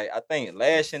real. Like, I think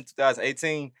last year in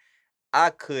 2018, I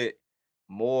cut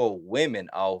more women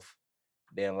off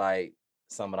than, like,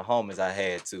 some of the homies I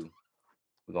had to.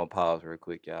 We're gonna pause real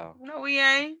quick, y'all. No, we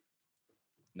ain't.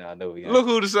 No, we ain't. Look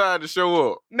who decided to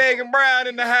show up. Megan Brown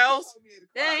in the house.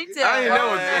 We ain't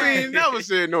never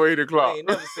said no 8 o'clock. I ain't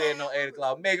never said no 8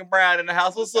 o'clock. Megan Brown in the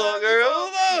house. What's up, girl?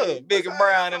 What's up? Megan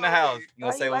Brown in the house. You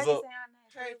gonna say what's up?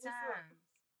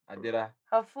 Did I?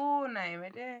 Her full name,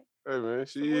 is that? Hey, man,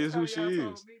 she is who she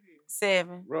is.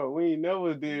 7. Bro, we ain't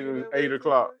never did 8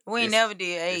 o'clock. We ain't never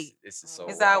did 8. It's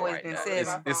always right been now.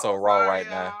 7. It's so raw right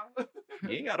now. You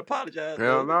ain't gotta apologize.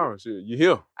 Hell no, shit. You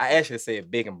here? I actually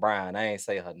said Big and Brown. I ain't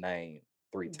say her name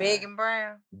 3 times. Big and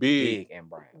Brown. Big and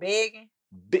Brown. Big.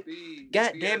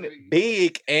 God damn it,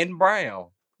 Big and Brown.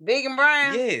 Big and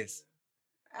Brown. Yes.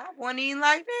 I wasn't even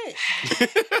like that.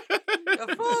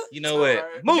 The fuck? You know what?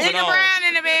 Moving Big and on. Brown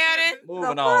in the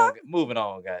building. Moving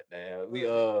on. Goddamn. We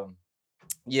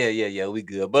yeah, we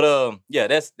good. But yeah,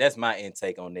 that's my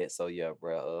intake on that. So yeah,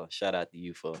 bro. Shout out to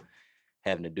you for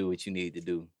having to do what you need to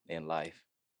do in life.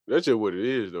 That's just what it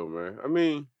is, though, man. I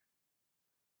mean,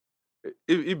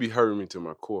 it be hurting me to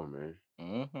my core, man.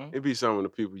 Mm-hmm. It be some of the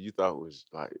people you thought was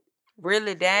like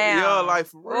really down. Yeah, like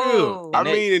for real. I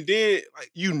mean, and then like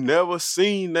you never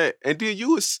seen that, and then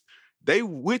they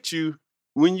with you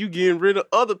when you getting rid of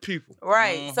other people,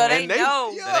 right? Mm-hmm. So they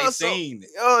know. Yeah, so they seen it.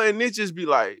 Yeah, and it just be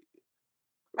like,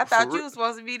 I thought you was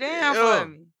supposed to be down for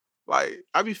me. Like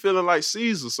I be feeling like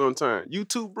Caesar sometimes. You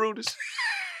too, Brutus.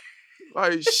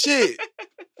 Like shit.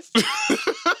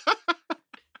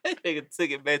 That nigga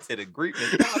took it back to the Greek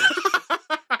mythology.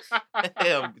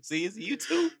 Damn, see, it's you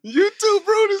too. You too,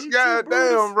 Brutus.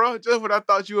 Goddamn, bro. Just when I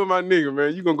thought you were my nigga,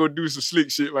 man. You gonna go do some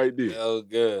slick shit like this. Oh,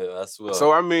 good. I swear.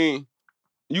 So I mean,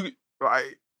 you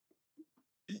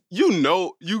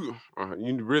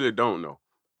really don't know,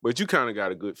 but you kind of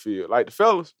got a good feel. Like the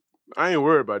fellas, I ain't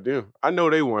worried about them. I know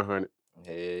they 100.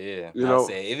 Yeah. You know,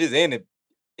 say, if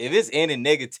it's any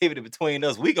negativity between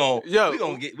us, we gonna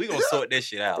sort that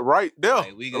shit out right there.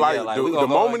 Like, the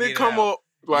moment it come up,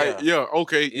 like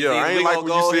okay, I ain't like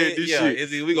when you said this shit.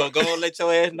 Is it we gonna go and let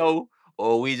your ass know,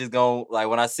 or we just gonna like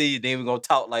when I see you, then we gonna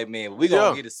talk like man. We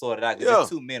gonna get it sorted out because there's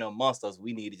too many amongst us.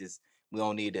 We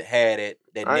don't need to have that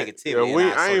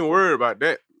negativity. I ain't worried about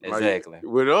that. Exactly. Like,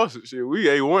 with us, shit, we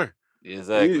A1.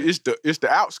 Exactly. It's the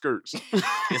outskirts.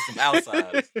 It's some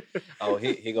outsiders. Oh,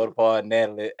 he go to part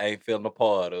Natalie ain't feeling a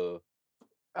part of.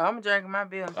 I'm drinking my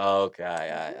beer. Oh, okay, all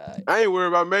right. I ain't worried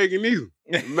about Megan either.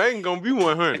 Megan gonna be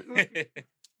 100.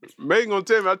 Megan gonna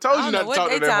tell me. I told you not to talk to that hoe. I don't know what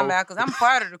they talking about because I'm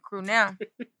part of the crew now.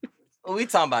 Well, we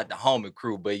talking about the homie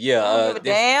crew, but yeah. I don't give a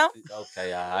damn.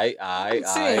 Okay, all right.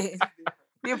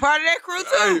 You a part of that crew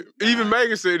too? Hey, even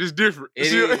Megan said it's different.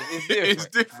 It's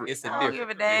different. I don't give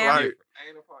a damn. Like, I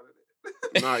ain't a part of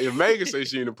it. Nah, if Megan say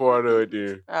she ain't a part of it,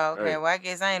 then. Oh, okay. Well, I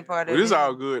guess I ain't part of it. But it's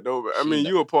all good, though. But, I mean,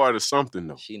 you a part of something,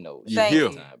 though. She knows. You here.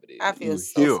 I feel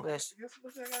so special.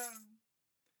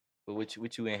 But what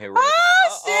you in here?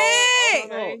 Oh, shit!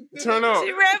 Turn up.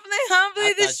 She reveling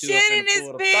humbly the shit in this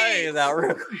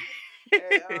bitch.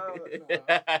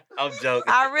 I'm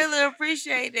joking. I really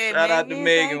appreciate that, Shout out to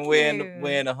Megan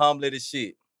wearing the humbly the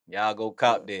shit. Y'all go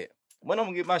cop that. When I'm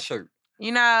gonna get my shirt?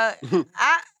 You know,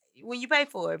 when you pay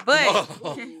for it, but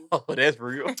oh, that's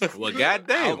real. Well,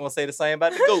 goddamn, I was gonna say the same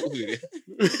about the goat hoodie.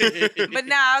 But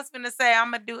now I was gonna say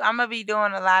I'm gonna be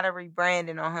doing a lot of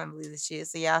rebranding on Humbly this shit.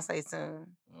 So y'all stay tuned.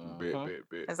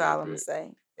 That's all I'm gonna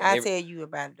say. I'll tell you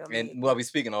about it though. And while we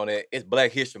speaking on that, it's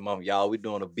Black History Month, y'all. We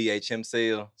doing a BHM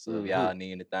sale. So if y'all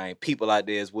need anything, people out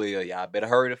there as well, y'all better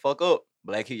hurry the fuck up.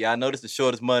 Y'all know this the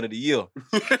shortest month of the year.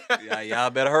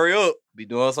 y'all better hurry up. Be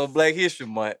doing some Black History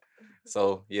Month.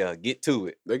 So yeah, get to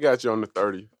it. They got you on the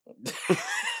 30th.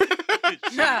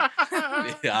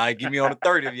 Yeah, give me on the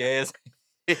 30th, you ass.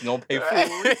 Gonna pay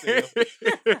full retail.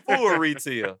 Full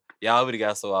retail. Y'all already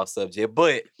got so off subject.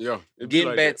 But getting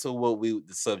like back to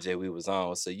the subject we was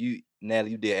on. So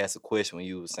Natalie, you did ask a question when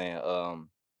you were saying,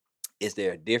 is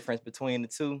there a difference between the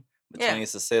two? Between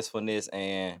successfulness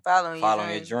and following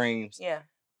your dreams? Yeah.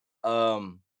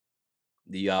 Do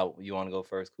you want to go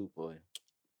first, Coop, boy?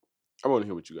 I want to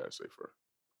hear what you guys say first.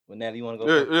 Well, Natalie, you want to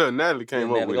go first? Yeah, Natalie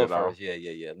came up with it all.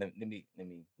 Yeah. Let me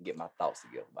get my thoughts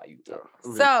together about you.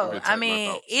 So, I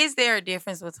mean, is there a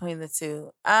difference between the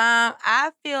two?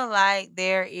 I feel like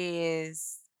they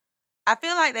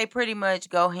pretty much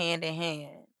go hand in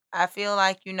hand. I feel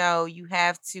like, you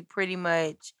have to pretty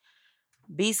much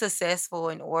be successful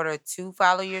in order to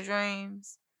follow your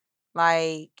dreams.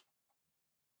 Like,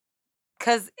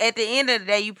 because at the end of the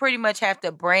day, you pretty much have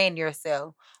to brand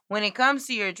yourself. When it comes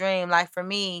to your dream, like for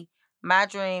me, my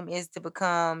dream is to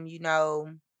become,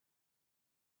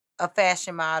 a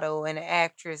fashion model and an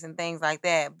actress and things like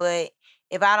that. But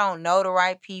if I don't know the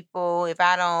right people, if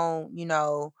I don't,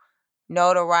 know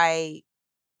the right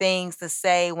things to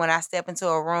say when I step into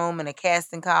a room and a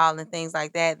casting call and things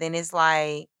like that, then it's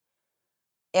like,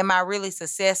 am I really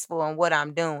successful in what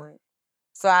I'm doing?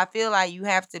 So I feel like you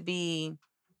have to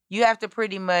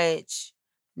pretty much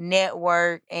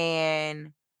network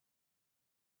and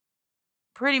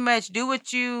pretty much do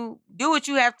what you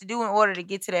have to do in order to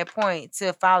get to that point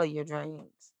to follow your dreams.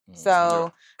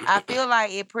 So I feel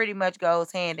like it pretty much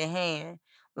goes hand in hand.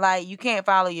 Like you can't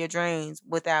follow your dreams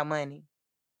without money.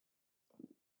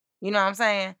 You know what I'm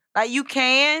saying? Like you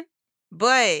can,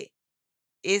 but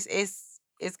it's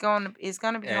gonna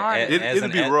be hard. It'll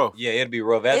be rough. Yeah, it'll be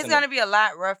rough. It's gonna be a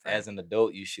lot rougher. As an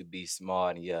adult, you should be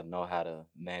smart and know how to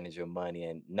manage your money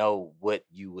and know what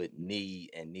you would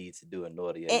need to do in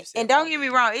order. And don't get me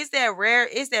wrong, it's that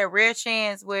rare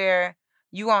chance where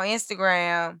you on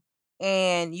Instagram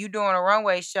and you doing a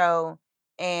runway show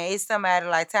and it's somebody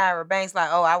like Tyra Banks like,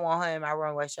 oh, I want her in my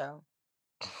runway show.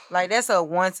 Like, that's a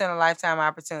once-in-a-lifetime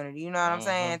opportunity. You know what I'm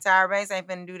saying? Tyra Banks ain't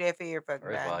finna do that for your fucking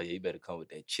life. Well, you better come with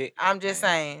that chick. I'm just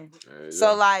saying.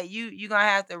 So, like, you gonna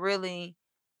have to really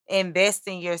invest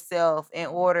in yourself in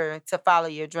order to follow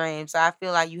your dreams. So, I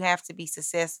feel like you have to be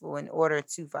successful in order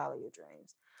to follow your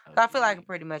dreams. So, I feel like it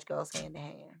pretty much goes hand in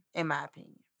hand, in my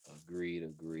opinion.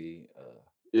 Agreed.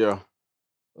 Yeah.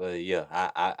 Well, yeah,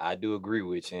 I do agree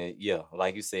with you. And yeah,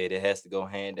 like you said, it has to go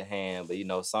hand in hand. But,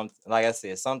 like I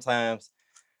said, sometimes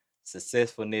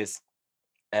successfulness,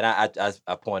 and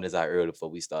I pointed this out earlier before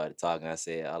we started talking. I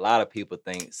said a lot of people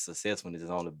think successfulness is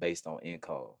only based on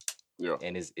income. Yeah,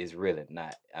 and it's really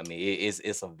not. I mean,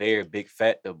 it's a very big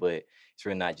factor, but it's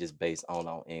really not just based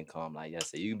on income. Like I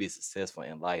said, you can be successful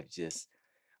in life just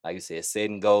like you said,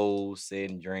 setting goals,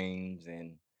 setting dreams,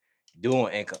 and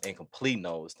doing and completing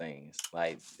those things.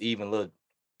 Like even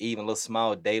little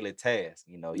small daily tasks.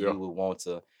 You would want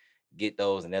to get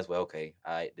those, and that's why all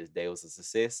right, this day was a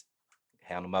success.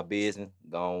 Handle my business,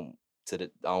 on to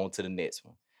the next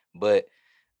one. But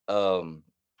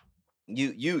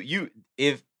you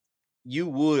if you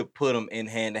would put them in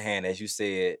hand to hand, as you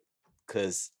said,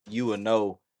 because you would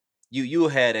know you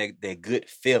had that good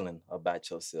feeling about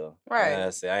yourself. Right. I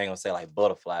ain't gonna say like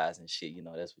butterflies and shit.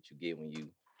 That's what you get when you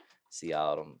see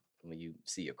all them, when you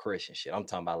see your crush and shit. I'm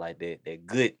talking about like that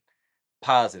good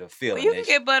positive feeling. Well, you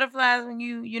can get butterflies when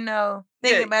you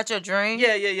thinking about your dream.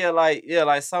 Yeah. Like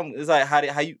some, it's like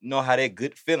how you know how that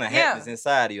good feeling happens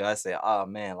inside of you. I say, oh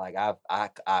man, like I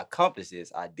accomplished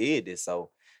this. I did this. So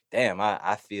damn,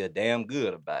 I feel damn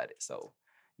good about it. So,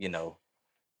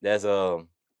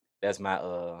 that's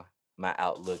my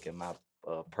outlook and my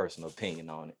personal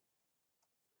opinion on it.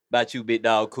 About you, Big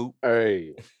Dog Coop.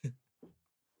 Hey.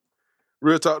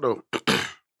 Real talk though.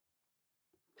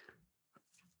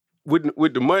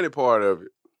 With the money part of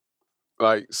it,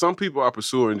 like some people are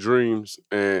pursuing dreams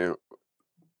and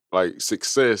like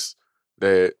success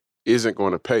that isn't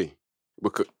going to pay,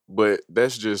 but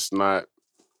that's just not,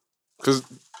 because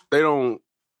they don't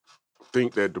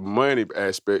think that the money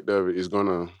aspect of it is going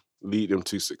to lead them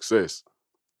to success.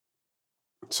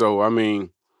 So I mean,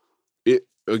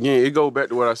 again, it goes back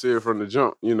to what I said from the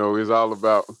jump. You know, it's all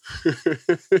about.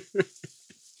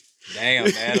 Damn,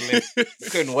 Madeline,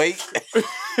 couldn't wait.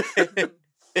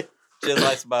 Just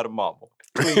like somebody mama.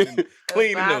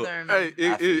 Clean it up. Hey,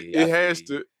 it has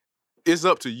to. It's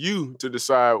up to you to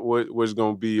decide what's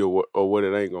gonna be or what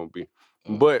it ain't gonna be.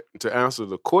 Mm-hmm. But to answer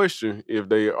the question, if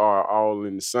they are all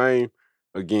in the same,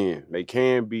 again, they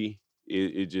can be.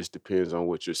 It just depends on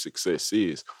what your success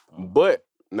is. Mm-hmm. But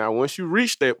now, once you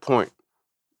reach that point,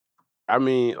 I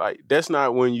mean, like that's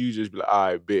not when you just be like,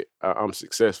 I bet I'm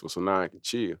successful, so now I can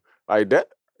chill. Like that.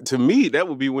 To me, that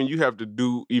would be when you have to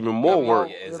do even more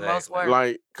work. Yeah, exactly.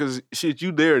 Like, cause shit,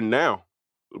 you there now,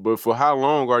 but for how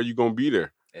long are you gonna be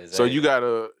there? Exactly. So you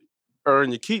gotta earn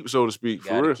your keep, so to speak.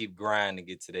 You gotta keep grinding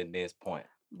to get to that next point.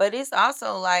 But it's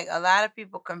also like a lot of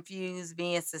people confuse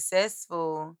being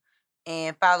successful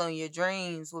and following your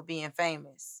dreams with being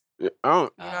famous. Yeah, you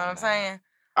know what I'm saying?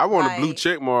 I want a blue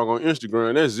check mark on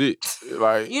Instagram. That's it.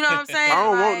 Like, you know what I'm saying? I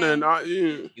don't want that.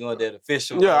 You want that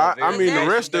official? Yeah, I mean the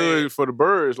rest of it for the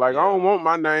birds. Like, I don't want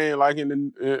my name like I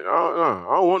don't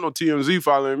want no TMZ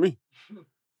following me.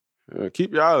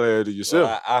 Keep y'all there to yourself.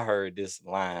 Well, I heard this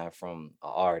line from an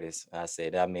artist. I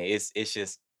said, I mean, it's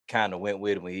just kind of went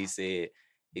with him when he said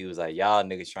he was like, y'all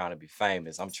niggas trying to be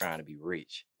famous. I'm trying to be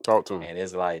rich. Talk to him. And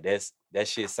it's like that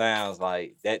shit sounds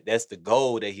like that's the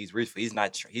goal that he's reached for.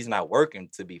 He's not working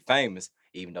to be famous,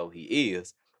 even though he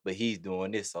is, but he's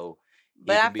doing this so.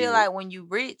 But I feel like when you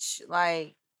rich,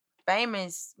 like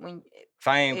famous, when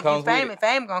fame comes with it.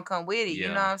 Fame gonna come with it. Yeah.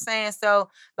 You know what I'm saying? So,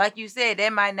 like you said,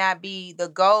 that might not be the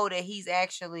goal that he's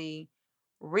actually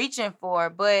reaching for.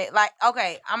 But like,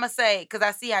 okay, I'm gonna say, because I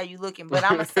see how you looking, but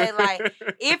I'm gonna say like,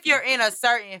 if you're in a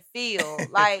certain field,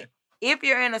 like. If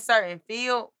you're in a certain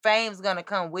field, fame's gonna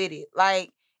come with it. Like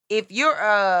if you're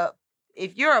a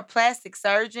plastic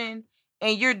surgeon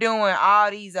and you're doing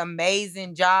all these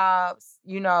amazing jobs,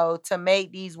 you know, to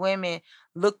make these women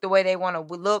look the way they want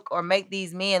to look or make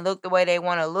these men look the way they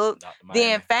want to look,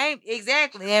 then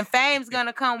fame's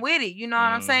gonna come with it. You know what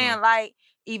I'm saying? Like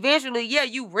eventually, yeah,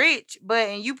 you rich,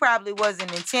 and you probably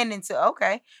wasn't intending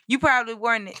to. You probably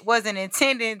wasn't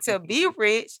intending to be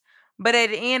rich, but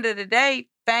at the end of the day,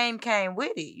 fame came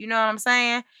with it. You know what I'm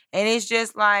saying? And it's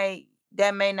just like,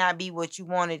 that may not be what you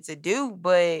wanted to do,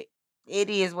 but it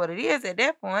is what it is at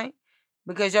that point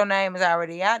because your name is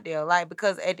already out there. Like,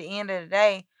 because at the end of the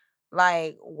day,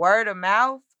 like, word of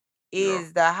mouth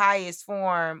is the highest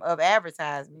form of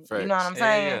advertisement. Facts. You know what I'm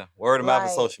saying? Yeah. Word of mouth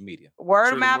and social media.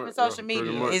 Word of mouth and social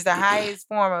media is the highest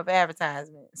form of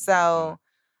advertisement. So,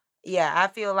 yeah, I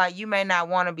feel like you may not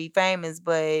want to be famous,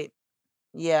 but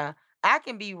yeah, I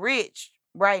can be rich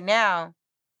right now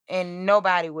and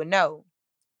nobody would know.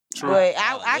 True. But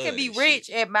I can be rich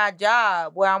at my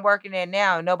job where I'm working at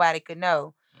now and nobody could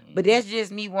know. But that's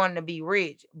just me wanting to be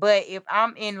rich. But if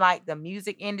I'm in like the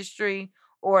music industry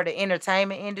or the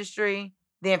entertainment industry,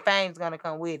 then fame's gonna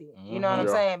come with it. You know what I'm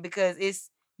saying? Because it's,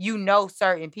 you know,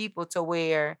 certain people to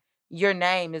where your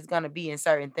name is gonna be in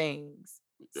certain things.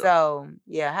 Yeah. So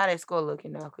yeah, how that score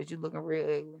looking now? Cause you looking real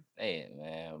ugly. Hey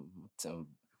man,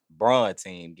 Braun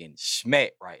team getting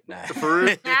smacked right now. For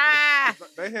real?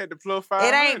 They had to plug 500.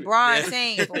 It ain't Braun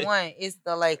team for one. It's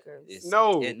the Lakers. See,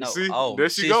 there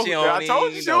she go. I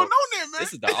told you she don't know that, man.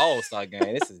 This is the All-Star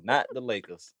game. This is not the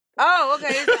Lakers. Oh,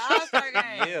 okay. It's the All-Star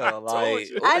game. Yeah, like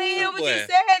I didn't hear what you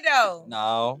said though.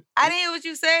 No, I didn't hear what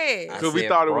you said. Because we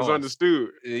thought it was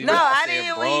understood. No, I didn't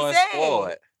hear what you said.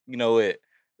 Squad. You know what?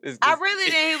 I really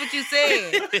didn't hear what you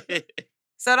said.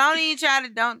 So don't even try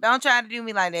to don't try to do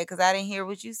me like that because I didn't hear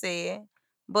what you said.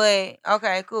 But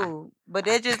okay, cool. But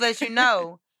that just lets you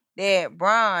know that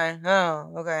Braun,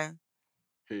 okay.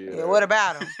 Yeah, what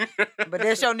about him? But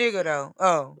that's your nigga though.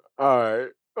 Oh. All right.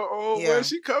 Where's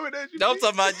she coming at you? Don't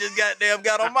talk about just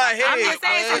got on my head. I'm just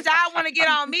saying since y'all want to get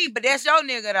on me, but that's your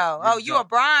nigga though. Oh, you a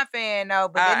Braun fan though,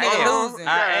 but that nigga losing.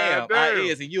 I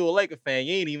is, and you a Laker fan.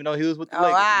 You ain't even know he was with the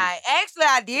Lakers. Actually,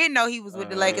 I did know he was with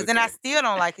the Lakers, and I still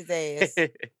don't like his ass.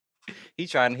 He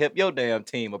trying to help your damn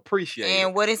team appreciate it.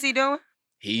 And what is he doing?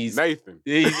 He's Nathan.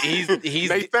 He's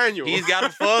Nathaniel. He's got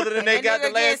him further than they got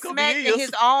the last couple of years. In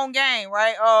his own game,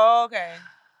 right? Oh, okay.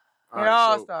 An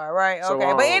all-star, right?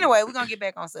 Okay. But anyway, we're going to get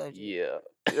back on subject.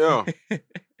 Yeah.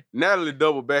 Natalie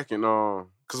double backing on,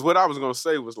 because what I was going to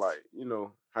say was like, you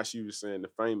know, how she was saying the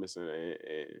famous and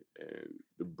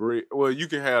the bread. Well, you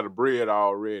can have the bread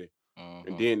already,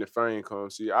 and then the fame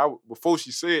comes. See, before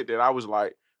she said that, I was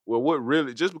like, well, what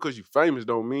really, just because you famous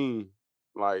don't mean,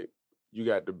 like, you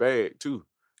got the bag, too.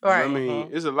 Right. I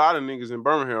mean, there's a lot of niggas in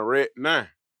Birmingham right now,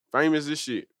 famous as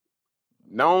shit.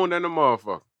 Known than a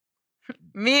motherfucker.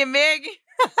 Me and Megan.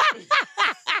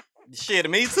 Shit,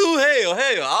 me too.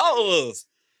 Hell, all of us.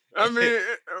 I mean,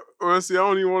 well, see, I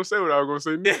don't even want to say what I was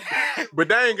going to say. But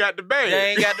they ain't got the bag.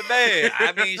 They ain't got the bag.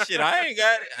 I mean, shit, I ain't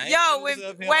got it. Yo, when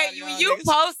you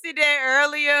posted that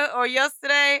earlier or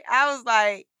yesterday, I was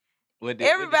like, what did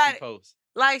she post?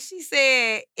 Like she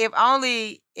said, if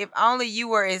only you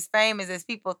were as famous as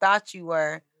people thought you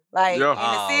were. Like in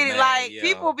the city, man,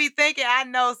 people be thinking I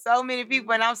know so many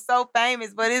people and I'm so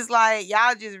famous, but it's like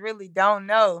y'all just really don't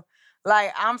know.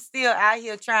 Like I'm still out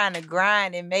here trying to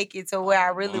grind and make it to where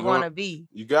I really want to be.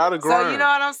 You gotta grind. So you know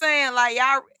what I'm saying? Like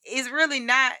y'all, it's really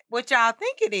not what y'all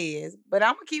think it is. But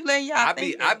I'm gonna keep letting y'all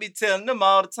think. I be telling them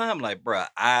all the time, like, bruh,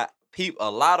 a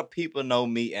lot of people know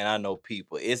me and I know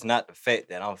people. It's not the fact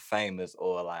that I'm famous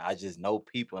or like I just know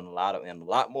people and a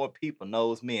lot more people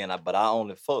knows me but I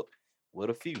only fuck with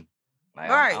a few. Like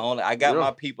right. I got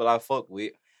my people I fuck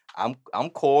with. I'm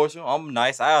cordial. I'm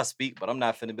nice. I'll speak, but I'm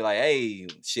not finna be like, hey,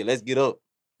 shit, let's get up.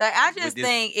 Like I just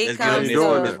think it comes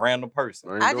to this random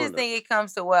person. I just think it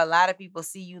comes to where a lot of people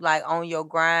see you like on your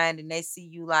grind and they see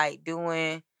you like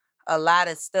doing a lot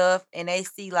of stuff and they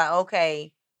see like,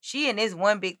 okay, she in this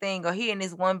one big thing or he in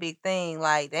this one big thing.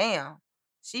 Like, damn,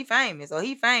 she famous or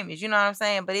he famous. You know what I'm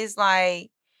saying? But it's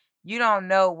like you don't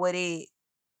know what it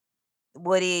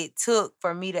took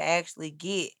for me to actually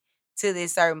get to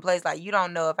this certain place. Like you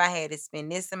don't know if I had to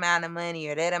spend this amount of money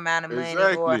or that amount of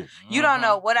money, or you don't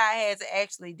know what I had to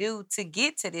actually do to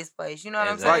get to this place. You know what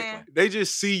I'm saying? Like, they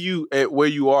just see you at where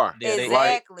you are.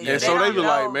 Exactly. And so they be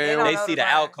like, man, they see the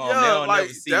outcome. Yeah, they don't like,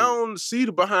 never see. They don't see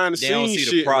the behind the scenes. They don't see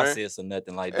shit, the process man. or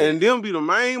nothing like that. And them be the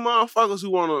main motherfuckers who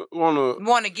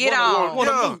wanna get on,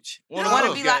 wanna mooch,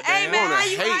 wanna be like, hey man,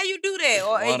 how you do that,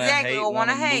 or exactly, or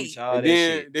wanna hate.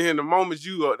 And then the moment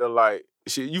you up there like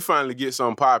shit, you finally get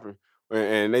something popping.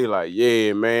 And they like,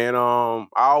 yeah, man, I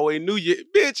always knew you.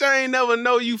 Bitch, I ain't never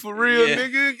know you for real,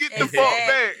 nigga. Get the fuck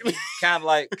back. Kind of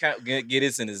like, get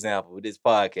this an example with this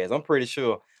podcast. I'm pretty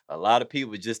sure a lot of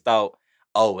people just thought,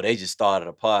 oh, they just started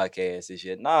a podcast and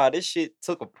shit. Nah, this shit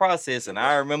took a process. And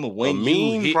I remember when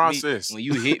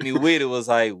you hit me with it, was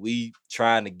like, we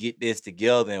trying to get this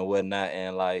together and whatnot.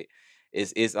 And like,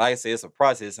 it's like I said, it's a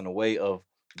process and a way of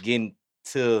getting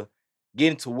to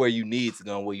where you need to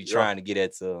go and where you're trying to get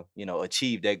at to,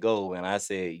 achieve that goal. And I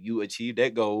said, you achieve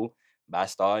that goal by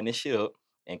starting this shit up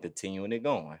and continuing it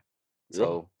going.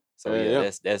 So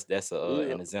that's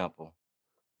an example.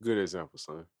 Good example,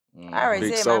 son. I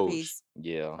already said my piece.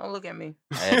 Yeah. Don't look at me.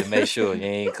 I had to make sure you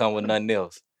ain't come with nothing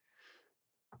else.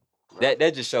 That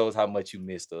just shows how much you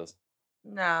missed us.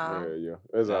 No. Yeah.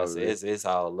 It's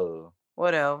all love.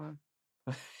 Whatever.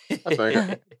 I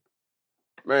think.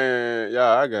 Man,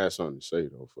 yeah, I got something to say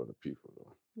though for the people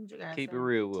though. Keep it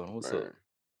real with them. What's up?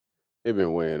 It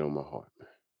been weighing on my heart, man.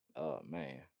 Oh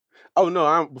man. Oh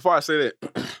no! Before I say that,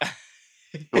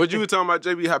 what you were talking about,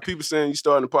 JB? How people saying you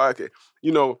starting a podcast?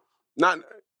 Not.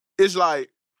 It's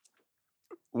like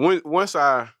once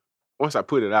I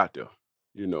put it out there,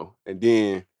 and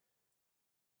then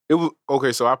it was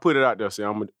okay. So I put it out there,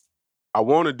 saying I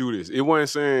want to do this. It wasn't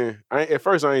saying at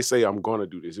first I ain't say I'm gonna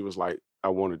do this. It was like I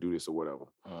want to do this or whatever.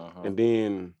 And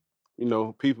then,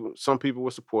 some people were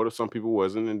supportive, some people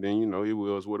wasn't, and then, it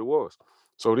was what it was.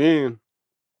 So then,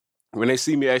 when they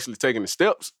see me actually taking the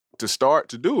steps to start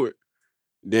to do it,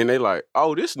 then they like,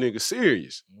 oh, this nigga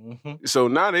serious. Mm-hmm. So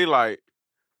now they like,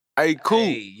 hey, cool.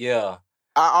 Hey, yeah.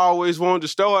 I always wanted to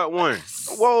start one.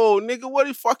 Whoa, nigga, what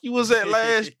the fuck you was at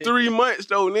last 3 months,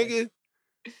 though, nigga?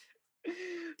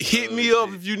 Hit me up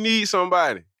if you need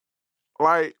somebody.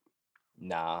 Like,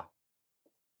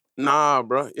 Nah,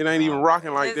 bro. It ain't even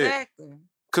rocking like that.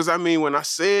 Cause I mean, when I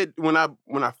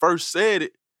first said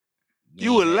it,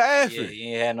 you were laughing. You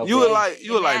ain't had no you were like,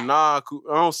 nah,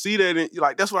 I don't see that.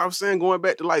 Like that's what I'm saying. Going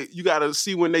back to like, you gotta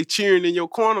see when they cheering in your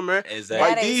corner, man. Exactly.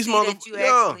 Like these motherfuckers, you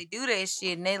actually do that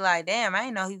shit, and they like, damn, I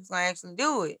didn't know he was gonna actually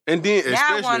do it. And then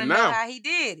now I want to know how he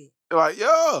did it. Like,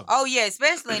 oh yeah,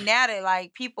 especially now that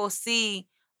like people see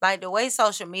like the way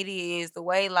social media is, the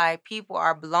way like people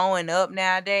are blowing up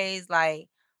nowadays, like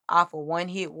off of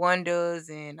one-hit wonders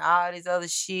and all this other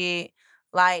shit.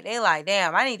 Like, they like,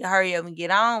 damn, I need to hurry up and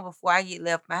get on before I get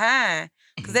left behind.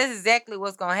 Because that's exactly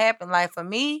what's going to happen. Like, for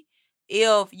me,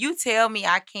 if you tell me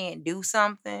I can't do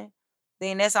something,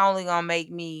 then that's only going to make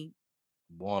me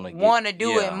want to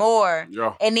do it more.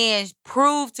 Yeah. And then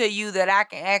prove to you that I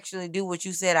can actually do what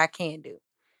you said I can't do.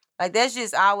 Like, that's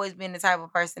just always been the type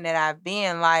of person that I've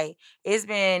been. Like, it's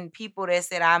been people that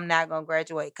said, I'm not going to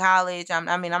graduate college. I'm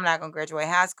not going to graduate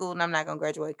high school, and I'm not going to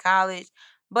graduate college.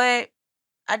 But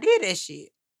I did that shit.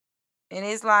 And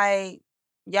it's like,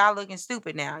 y'all looking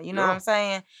stupid now. You know what I'm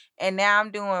saying? And now I'm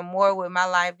doing more with my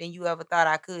life than you ever thought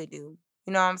I could do.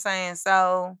 You know what I'm saying?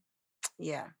 So,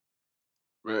 yeah.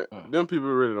 Man, them people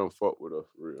really don't fuck with us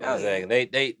for real. Exactly.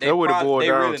 They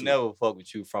really never fuck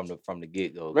with you from the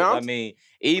get go. I mean,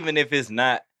 even if it's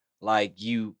not like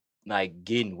you like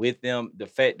getting with them, the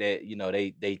fact that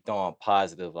they throwing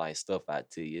positive like stuff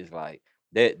out to you, it's like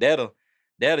that'll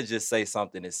just say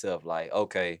something itself. Like,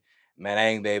 okay, man, I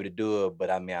ain't be able to do it,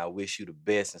 but I mean, I wish you the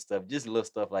best and stuff. Just little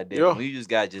stuff like that. Yeah. When you just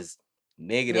got just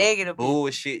negative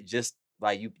bullshit, just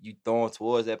like you throwing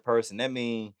towards that person, that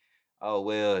mean, oh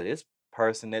well, this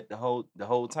person that the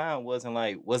whole time wasn't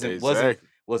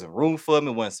room for me,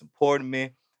 wasn't supporting me.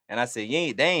 And I said,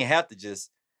 they ain't have to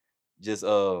just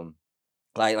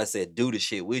like I said, do the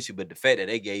shit with you, but the fact that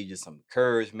they gave you just some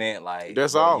encouragement, like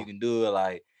that's all you can do it,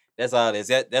 like that's all.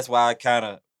 That's why I kind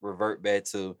of revert back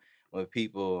to when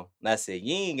people. And I said,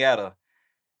 you ain't gotta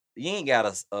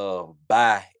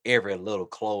buy every little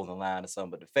clothing line or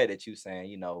something, but the fact that you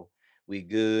saying, we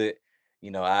good.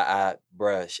 I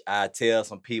tell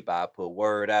some people, I put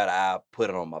word out, I put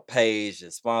it on my page,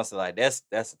 and sponsor, like that's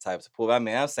the type of support. I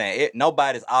mean, I'm saying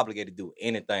nobody's obligated to do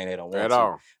anything they don't want at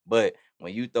all. But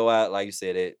when you throw out, like you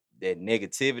said, that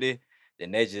negativity,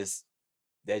 then that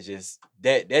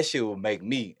shit will make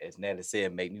me, as Natalie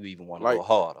said, make me even want to go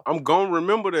harder. I'm gonna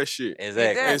remember that shit.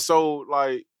 Exactly. And so,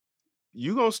 like,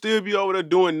 you gonna still be over there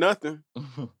doing nothing.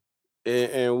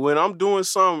 and when I'm doing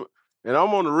something and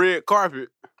I'm on the red carpet,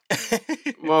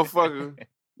 motherfucker,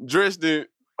 dressed in,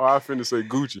 I finna say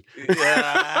Gucci.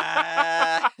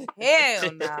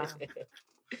 Hell no.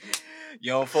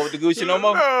 You don't fuck with the Gucci no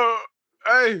more? No.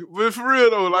 Hey, but for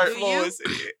real though, like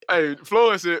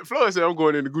Floyd said, I'm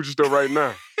going in the Gucci store right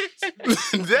now.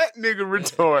 That nigga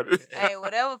retarded. Hey,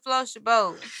 whatever floats your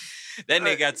boat. That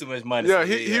nigga got too much money. Yeah,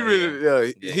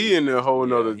 he in a whole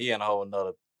nother. He in a whole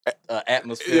nother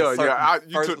atmosphere.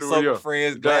 You took the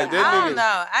friends. I don't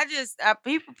know.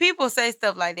 People say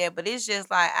stuff like that, but it's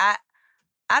just like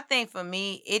I think for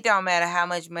me, it don't matter how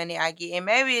much money I get, and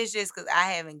maybe it's just because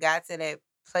I haven't got to that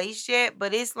place yet.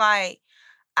 But it's like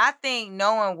I think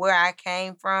knowing where I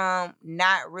came from,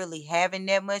 not really having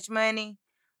that much money,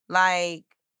 like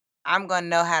I'm gonna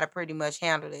know how to pretty much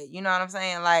handle that. You know what I'm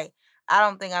saying? Like I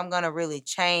don't think I'm gonna really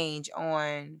change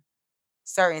on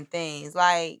certain things.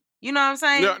 Like, you know what I'm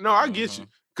saying? Yeah, no, I get you.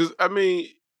 Cause I mean,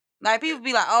 like people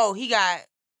be like, "Oh,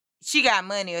 she got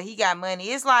money, or he got money."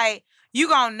 It's like you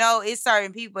gonna know it's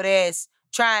certain people that's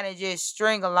trying to just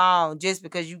string along just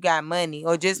because you got money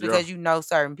or just because you know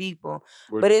certain people.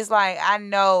 But it's like I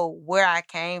know where I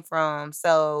came from,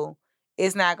 so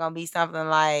it's not gonna be something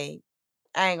like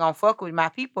I ain't gonna fuck with my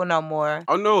people no more.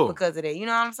 Oh no, because of that. You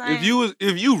know what I'm saying?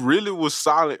 If you really was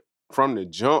solid from the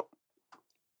jump,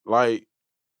 like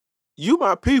you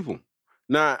my people.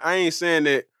 Now I ain't saying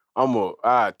that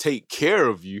I take care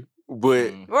of you,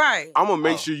 but right, I'm gonna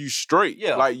make sure you straight.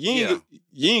 Yeah, like you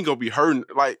ain't gonna be hurting.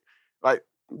 Like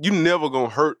you never gonna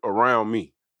hurt around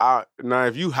me. Now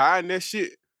if you hiding that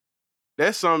shit,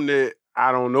 that's something that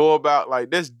I don't know about.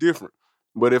 Like that's different.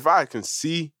 But if I can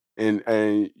see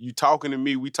and you talking to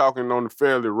me, we talking on a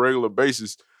fairly regular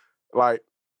basis. Like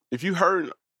if you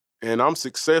hurting and I'm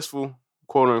successful,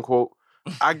 quote unquote,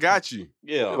 I got you.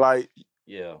 Yeah. Like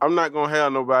I'm not gonna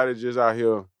have nobody just out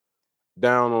here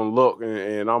down on luck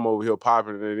and I'm over here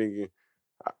popping and thinking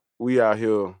we out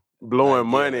here blowing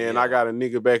money and I got a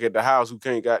nigga back at the house who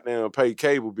can't goddamn pay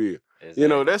cable bill.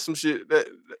 Exactly. That's some shit that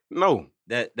no.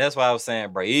 That's why I was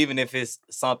saying, bro, even if it's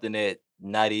something that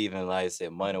not even, like I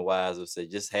said, money-wise, or say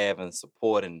just having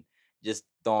support and just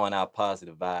throwing out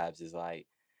positive vibes is like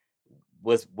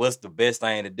what's the best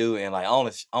thing to do, and like on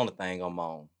the thing I'm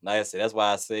on. Like I said, that's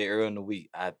why I said earlier in the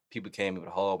week, people came in with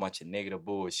a whole bunch of negative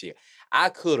bullshit. I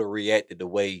could have reacted the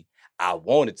way I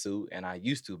wanted to, and I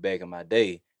used to back in my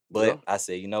day, but I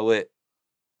said, you know what?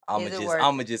 I'm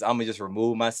gonna just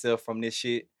remove myself from this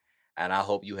shit, and I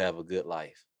hope you have a good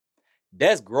life.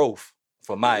 That's growth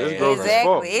for my end.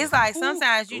 Exactly. It's like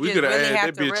sometimes you just really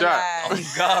have to realize.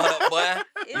 Oh God, boy.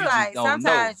 It's like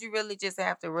sometimes you really just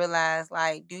have to realize,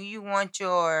 like, do you want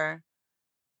to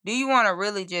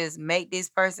really just make this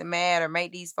person mad or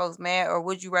make these folks mad, or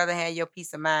would you rather have your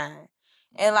peace of mind?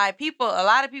 And like a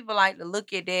lot of people like to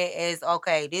look at that as,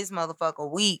 okay, this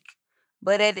motherfucker weak.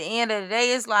 But at the end of the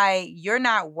day, it's like, you're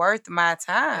not worth my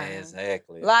time.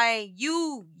 Exactly. Like,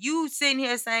 you sitting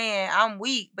here saying I'm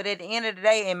weak, but at the end of the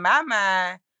day, in my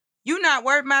mind, you're not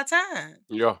worth my time.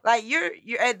 Yeah. Like, you're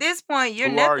at this point, you're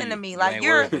nothing to me. Like,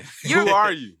 you're who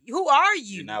are you? Who are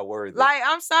you? You're not worthy. Like,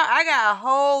 I'm sorry, I got a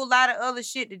whole lot of other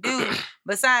shit to do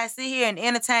besides sit here and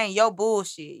entertain your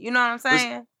bullshit. You know what I'm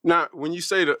saying? Now, when you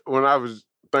say that, when I was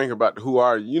thinking about the who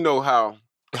are you, you know how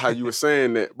you were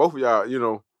saying that both of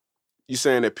y'all, you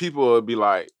saying that people will be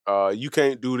like, you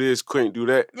can't do this, can't do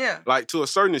that. Yeah. Like, to a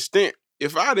certain extent,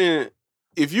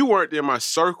 if you weren't in my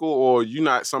circle or you're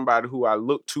not somebody who I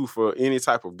look to for any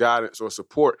type of guidance or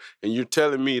support, and you're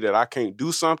telling me that I can't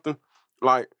do something,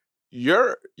 like,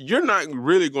 you're not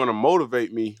really going to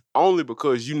motivate me only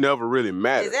because you never really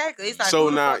mattered. Exactly. It's like, so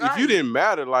now, if you didn't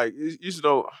matter, like, you should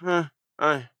know,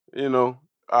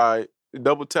 I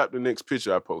double tap the next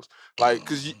picture I post. Like,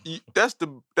 because that's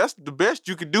the best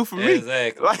you could do for me.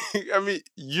 Exactly. Like, I mean,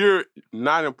 you're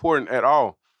not important at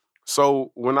all.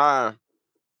 So when I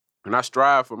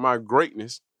strive for my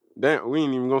greatness, damn, we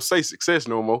ain't even gonna say success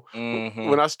no more. Mm-hmm.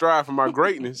 When I strive for my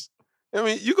greatness, I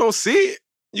mean, you gonna see it.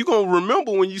 You gonna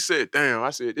remember when you said, damn, I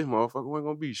said this motherfucker wasn't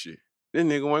gonna be shit. This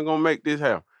nigga wasn't gonna make this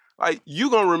happen. Like, you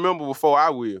gonna remember before I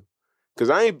will. Cause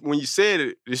when you said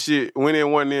it, this shit went in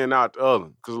one ear and out the other.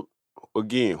 Cause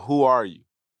again, who are you?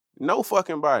 No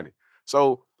fucking body.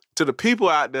 So to the people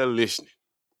out there listening,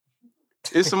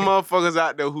 it's some motherfuckers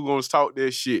out there who gonna talk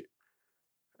their shit.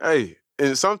 Hey,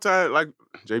 and sometimes, like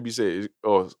JB said,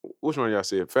 or which one of y'all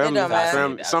said?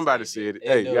 Family. Somebody said it.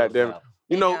 Hey, goddamn it.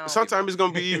 You know, sometimes it's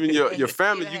gonna be even your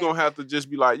family. You're gonna have to just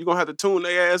be like, you're gonna have to tune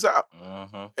their ass out.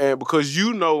 Mm-hmm. And because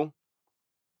you know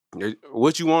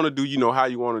what you want to do, you know how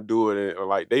you want to do it. Or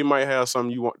like, they might have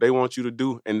something they want you to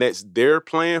do, and that's their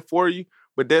plan for you,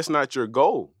 but that's not your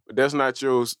goal. That's not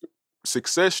your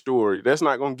success story. That's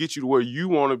not gonna get you to where you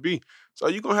want to be. So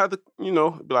you're gonna have to, be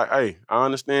like, hey, I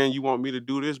understand you want me to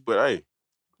do this, but hey,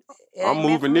 I'm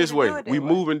moving this way. We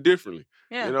moving differently.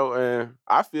 Yeah. And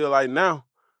I feel like now,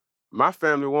 my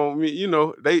family want me,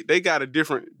 they got a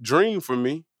different dream for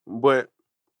me, but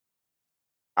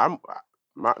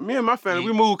me and my family,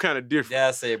 we move kind of different. Yeah,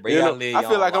 I said, bro, you gotta live I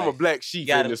feel like life. I'm a black sheep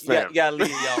in this family. You gotta live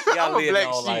your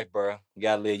own life, bro. You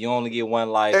gotta live. You only get one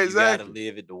life. Exactly. You gotta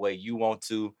live it the way you want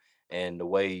to, and the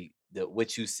way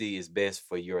what you see is best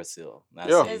for yourself.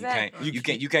 Exactly.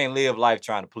 You can't live life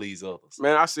trying to please others.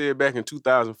 Man, I said back in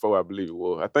 2004, I believe it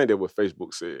was. I think that's what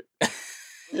Facebook said.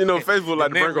 Facebook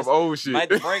like to bring up old shit. Like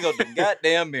to bring up the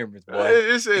goddamn memories, boy.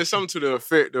 It said something to the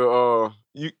effect of,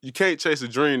 you can't chase a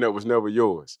dream that was never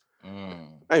yours.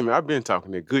 Hey, man, I've been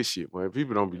talking that good shit, boy.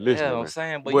 People don't be listening. Yeah, I'm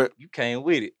saying, but you came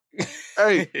with it.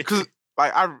 Hey, because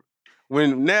like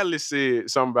when Natalie said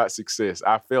something about success,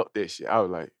 I felt that shit. I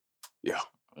was like, yeah.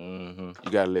 Mm-hmm.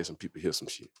 You gotta let some people hear some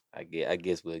shit. I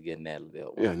guess we'll get Natalie there.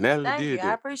 Yeah, Natalie Thank did you. that.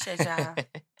 I appreciate y'all.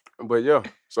 But yeah,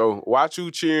 so watch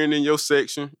you cheering in your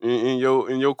section, in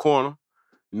your corner.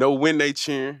 Know when they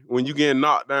cheering. When you getting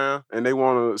knocked down and they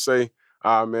want to say,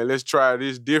 man, let's try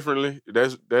this differently.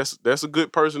 That's a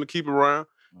good person to keep around.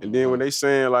 Mm-hmm. And then when they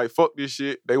saying like, fuck this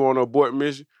shit, they want to abort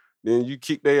mission, then you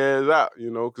kick their ass out,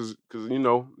 because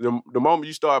the moment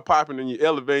you start popping and you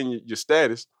elevating your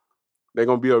status, they're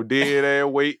gonna be a dead ass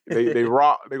weight. They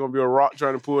rock. They're gonna be a rock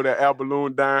trying to pull that air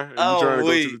balloon down, and you trying to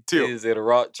go to the tip. Is it a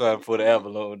rock trying to pull the air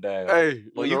balloon down? Hey,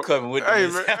 well, you coming with it? Hey,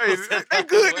 man, they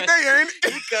good today, ain't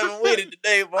it? You coming with it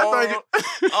today, boy? I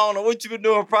don't know what you been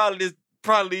doing.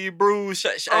 Probably bruised.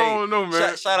 I don't know,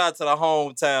 man. Shout out to the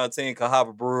hometown team,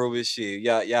 Cahaba Brewery. Shit,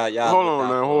 y'all.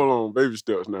 Hold on, baby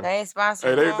steps now. They ain't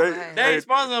sponsoring. They ain't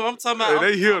sponsoring them. I'm talking about.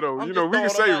 They here though. We can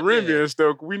say Remy and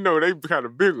stuff. We know they kind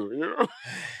of bigger,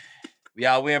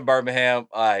 Y'all, we in Birmingham.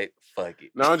 All right, fuck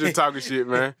it. No, I'm just talking shit,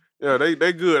 man. Yeah,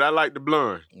 they good. I like the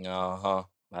blonde.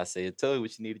 I said, tell you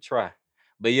what you need to try.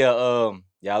 But yeah,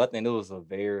 y'all, I think it was a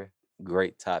very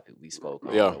great topic we spoke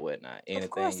on and whatnot. Anything of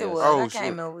course else? it was. Oh, I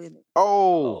came up with it.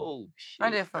 Oh shit.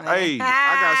 I'm different. Hey,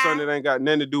 I got something that ain't got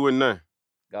nothing to do with nothing.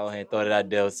 Go ahead and throw it out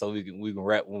there so we can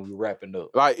wrap when we wrapping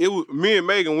up. Like it was me and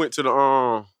Megan went to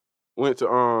where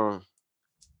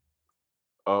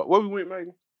we went,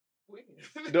 Megan?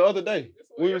 The other day.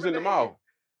 We was in the mall.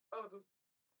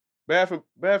 Bath and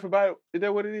Body. Is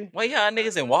that what it is? Wait, y'all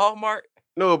niggas in Walmart?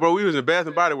 No, bro, we was in Bath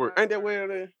and Body Works. Ain't that where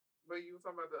it is? But you was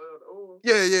talking about the oil?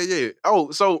 Yeah. Oh,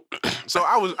 so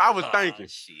I was thinking.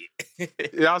 Shit.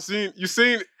 You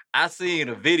seen it? I seen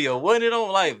a video. Wasn't it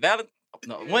on like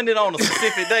wasn't it on a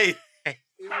specific day? It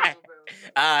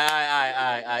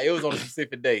was on a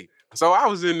specific day. So I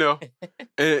was in there,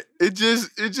 and it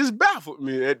just baffled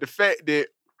me at the fact that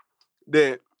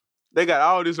they got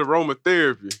all this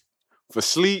aromatherapy for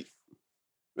sleep.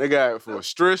 They got it for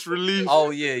stress relief.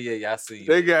 Oh yeah, I see.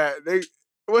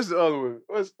 What's the other one?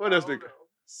 What else they got?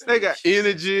 They got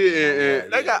energy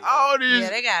and they got all these. Yeah,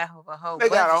 they got a whole. They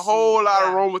got a whole lot of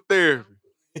aromatherapy,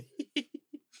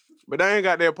 but they ain't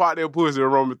got that part that pussy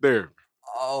aromatherapy.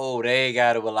 Oh, they ain't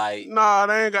got it with like. Nah,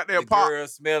 they ain't got that part. The girl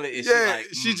smell it. And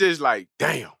she just like,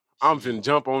 damn. I'm finna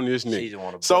jump on this nigga. She just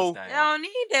want to So They don't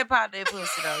need that pop that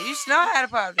pussy though. You should know how to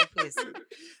pop that pussy.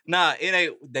 Nah, it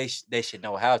ain't. They should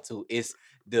know how to. It's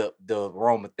the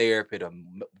aromatherapy to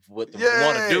what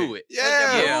want to do it.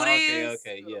 Yeah.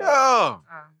 Okay. Yeah.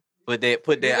 Yeah.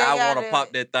 Put that. I want to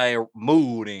pop that thing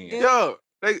mood in. Yeah.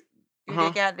 Do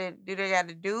they got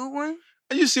the dude one?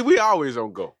 You see, we always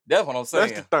on go. That's what I'm saying.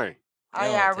 That's the thing. Oh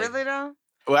yeah, really though?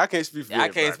 Well, I can't speak for I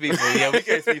can't speak for we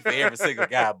can't speak for every single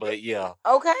guy, but yeah.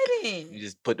 Okay then. You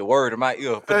just put the word in my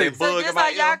ear. Put that bug in my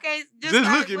ear. Y'all can't just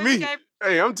look at me.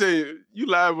 Hey, I'm telling you, you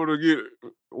liable to get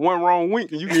one wrong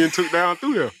wink and you getting took down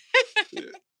through there.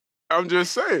 I'm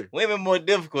just saying. Women more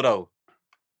difficult though.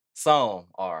 Some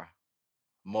are.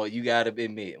 More, you gotta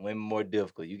admit, women more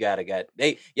difficult. You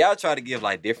y'all try to give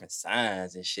like different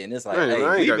signs and shit. And it's like, man, hey,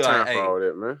 I ain't got time like, for all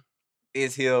that, man.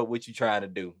 It's here what you trying to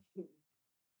do.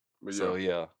 But so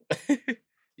yeah.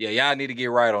 Yeah, y'all need to get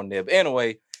right on that. But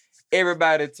anyway,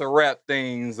 everybody to wrap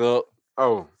things up.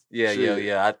 Oh.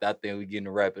 Yeah. I think we're getting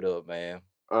to wrap it up, man.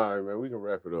 All right, man. We can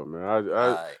wrap it up,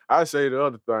 man. I say the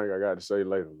other thing I got to say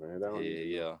later, man.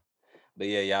 Yeah. But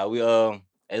yeah, y'all, we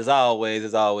as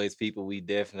always, people, we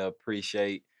definitely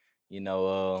appreciate,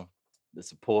 the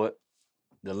support,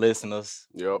 the listeners,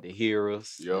 the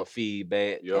hearers, the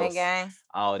feedback,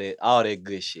 all that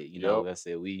good shit. You know, like I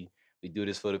said, we do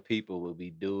this for the people. We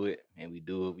do it, and we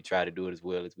try to do it as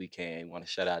well as we can. We want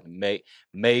to shout out to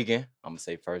Megan. I'm gonna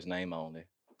say first name only.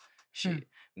 Shit.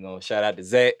 You know, shout out to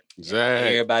Zach. And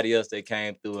everybody else that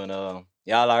came through, and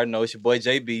y'all already know it's your boy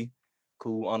JB.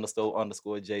 Cool _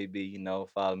 JB. You know,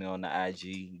 follow me on the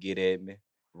IG. Get at me.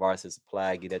 Varsity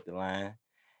Supply. Get at the line.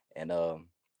 And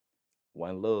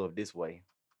one love this way.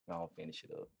 I'll finish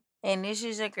it up. And this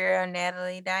is your girl,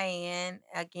 Natalie Diane.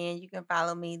 Again, you can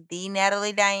follow me, the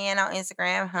Natalie Diane, on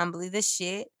Instagram, Humbly the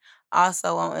Shit,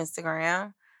 also on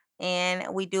Instagram.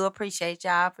 And we do appreciate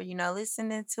y'all for,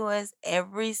 listening to us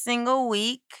every single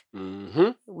week.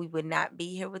 Mm-hmm. We would not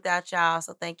be here without y'all.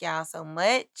 So thank y'all so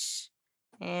much.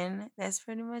 And that's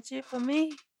pretty much it for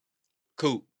me.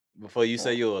 Cool. Before you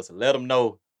say yours, let them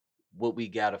know what we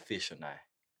got official now.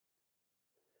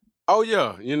 Oh,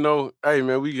 yeah. Hey,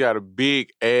 man, we got a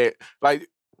big ad. Like,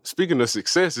 speaking of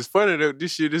success, it's funny that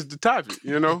this shit is the topic,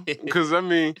 Because,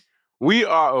 we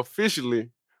are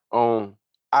officially on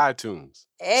iTunes.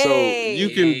 Hey. So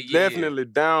you can definitely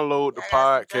download the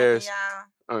podcast.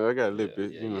 I got a little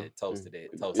bit, Toasted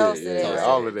it. All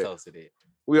of that. Toasted it.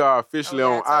 We are officially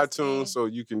on iTunes, so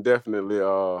you can definitely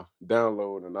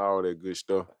download and all that good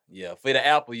stuff. Yeah, for the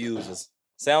Apple users.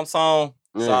 Samsung,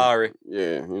 sorry.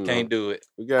 Yeah, can't do it.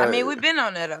 We've been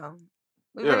on that though.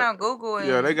 We've been on Google.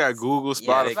 And they got Google,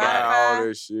 Spotify, all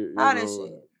that shit. All that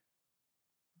shit.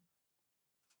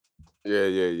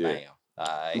 Yeah. Damn.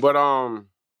 All right.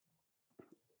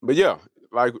 But yeah,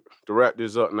 like to wrap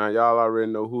this up now, y'all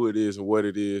already know who it is and what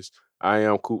it is. I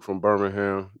am Coop from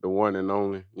Birmingham, the one and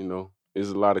only. There's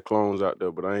a lot of clones out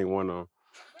there, but I ain't one of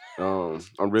them.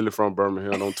 I'm really from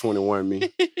Birmingham. Don't 21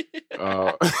 me.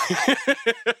 Shout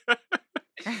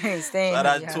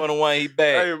out to 21, he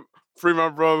back. Hey, free my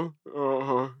brother.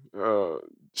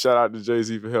 Shout out to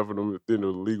Jay-Z for helping them within the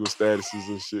legal statuses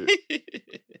and shit.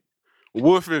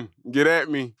 Woofing, get at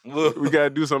me. We gotta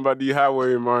do something about these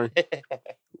highways, man.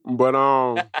 But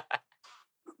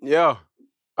yeah.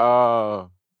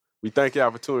 We thank y'all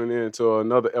for tuning in to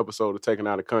another episode of Taken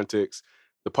Out of Context,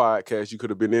 the podcast. You could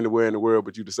have been anywhere in the world,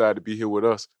 but you decided to be here with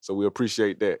us. So we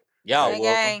appreciate that. Y'all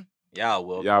welcome. Y'all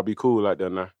welcome. Y'all be cool out there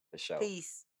now. For sure.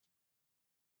 Peace.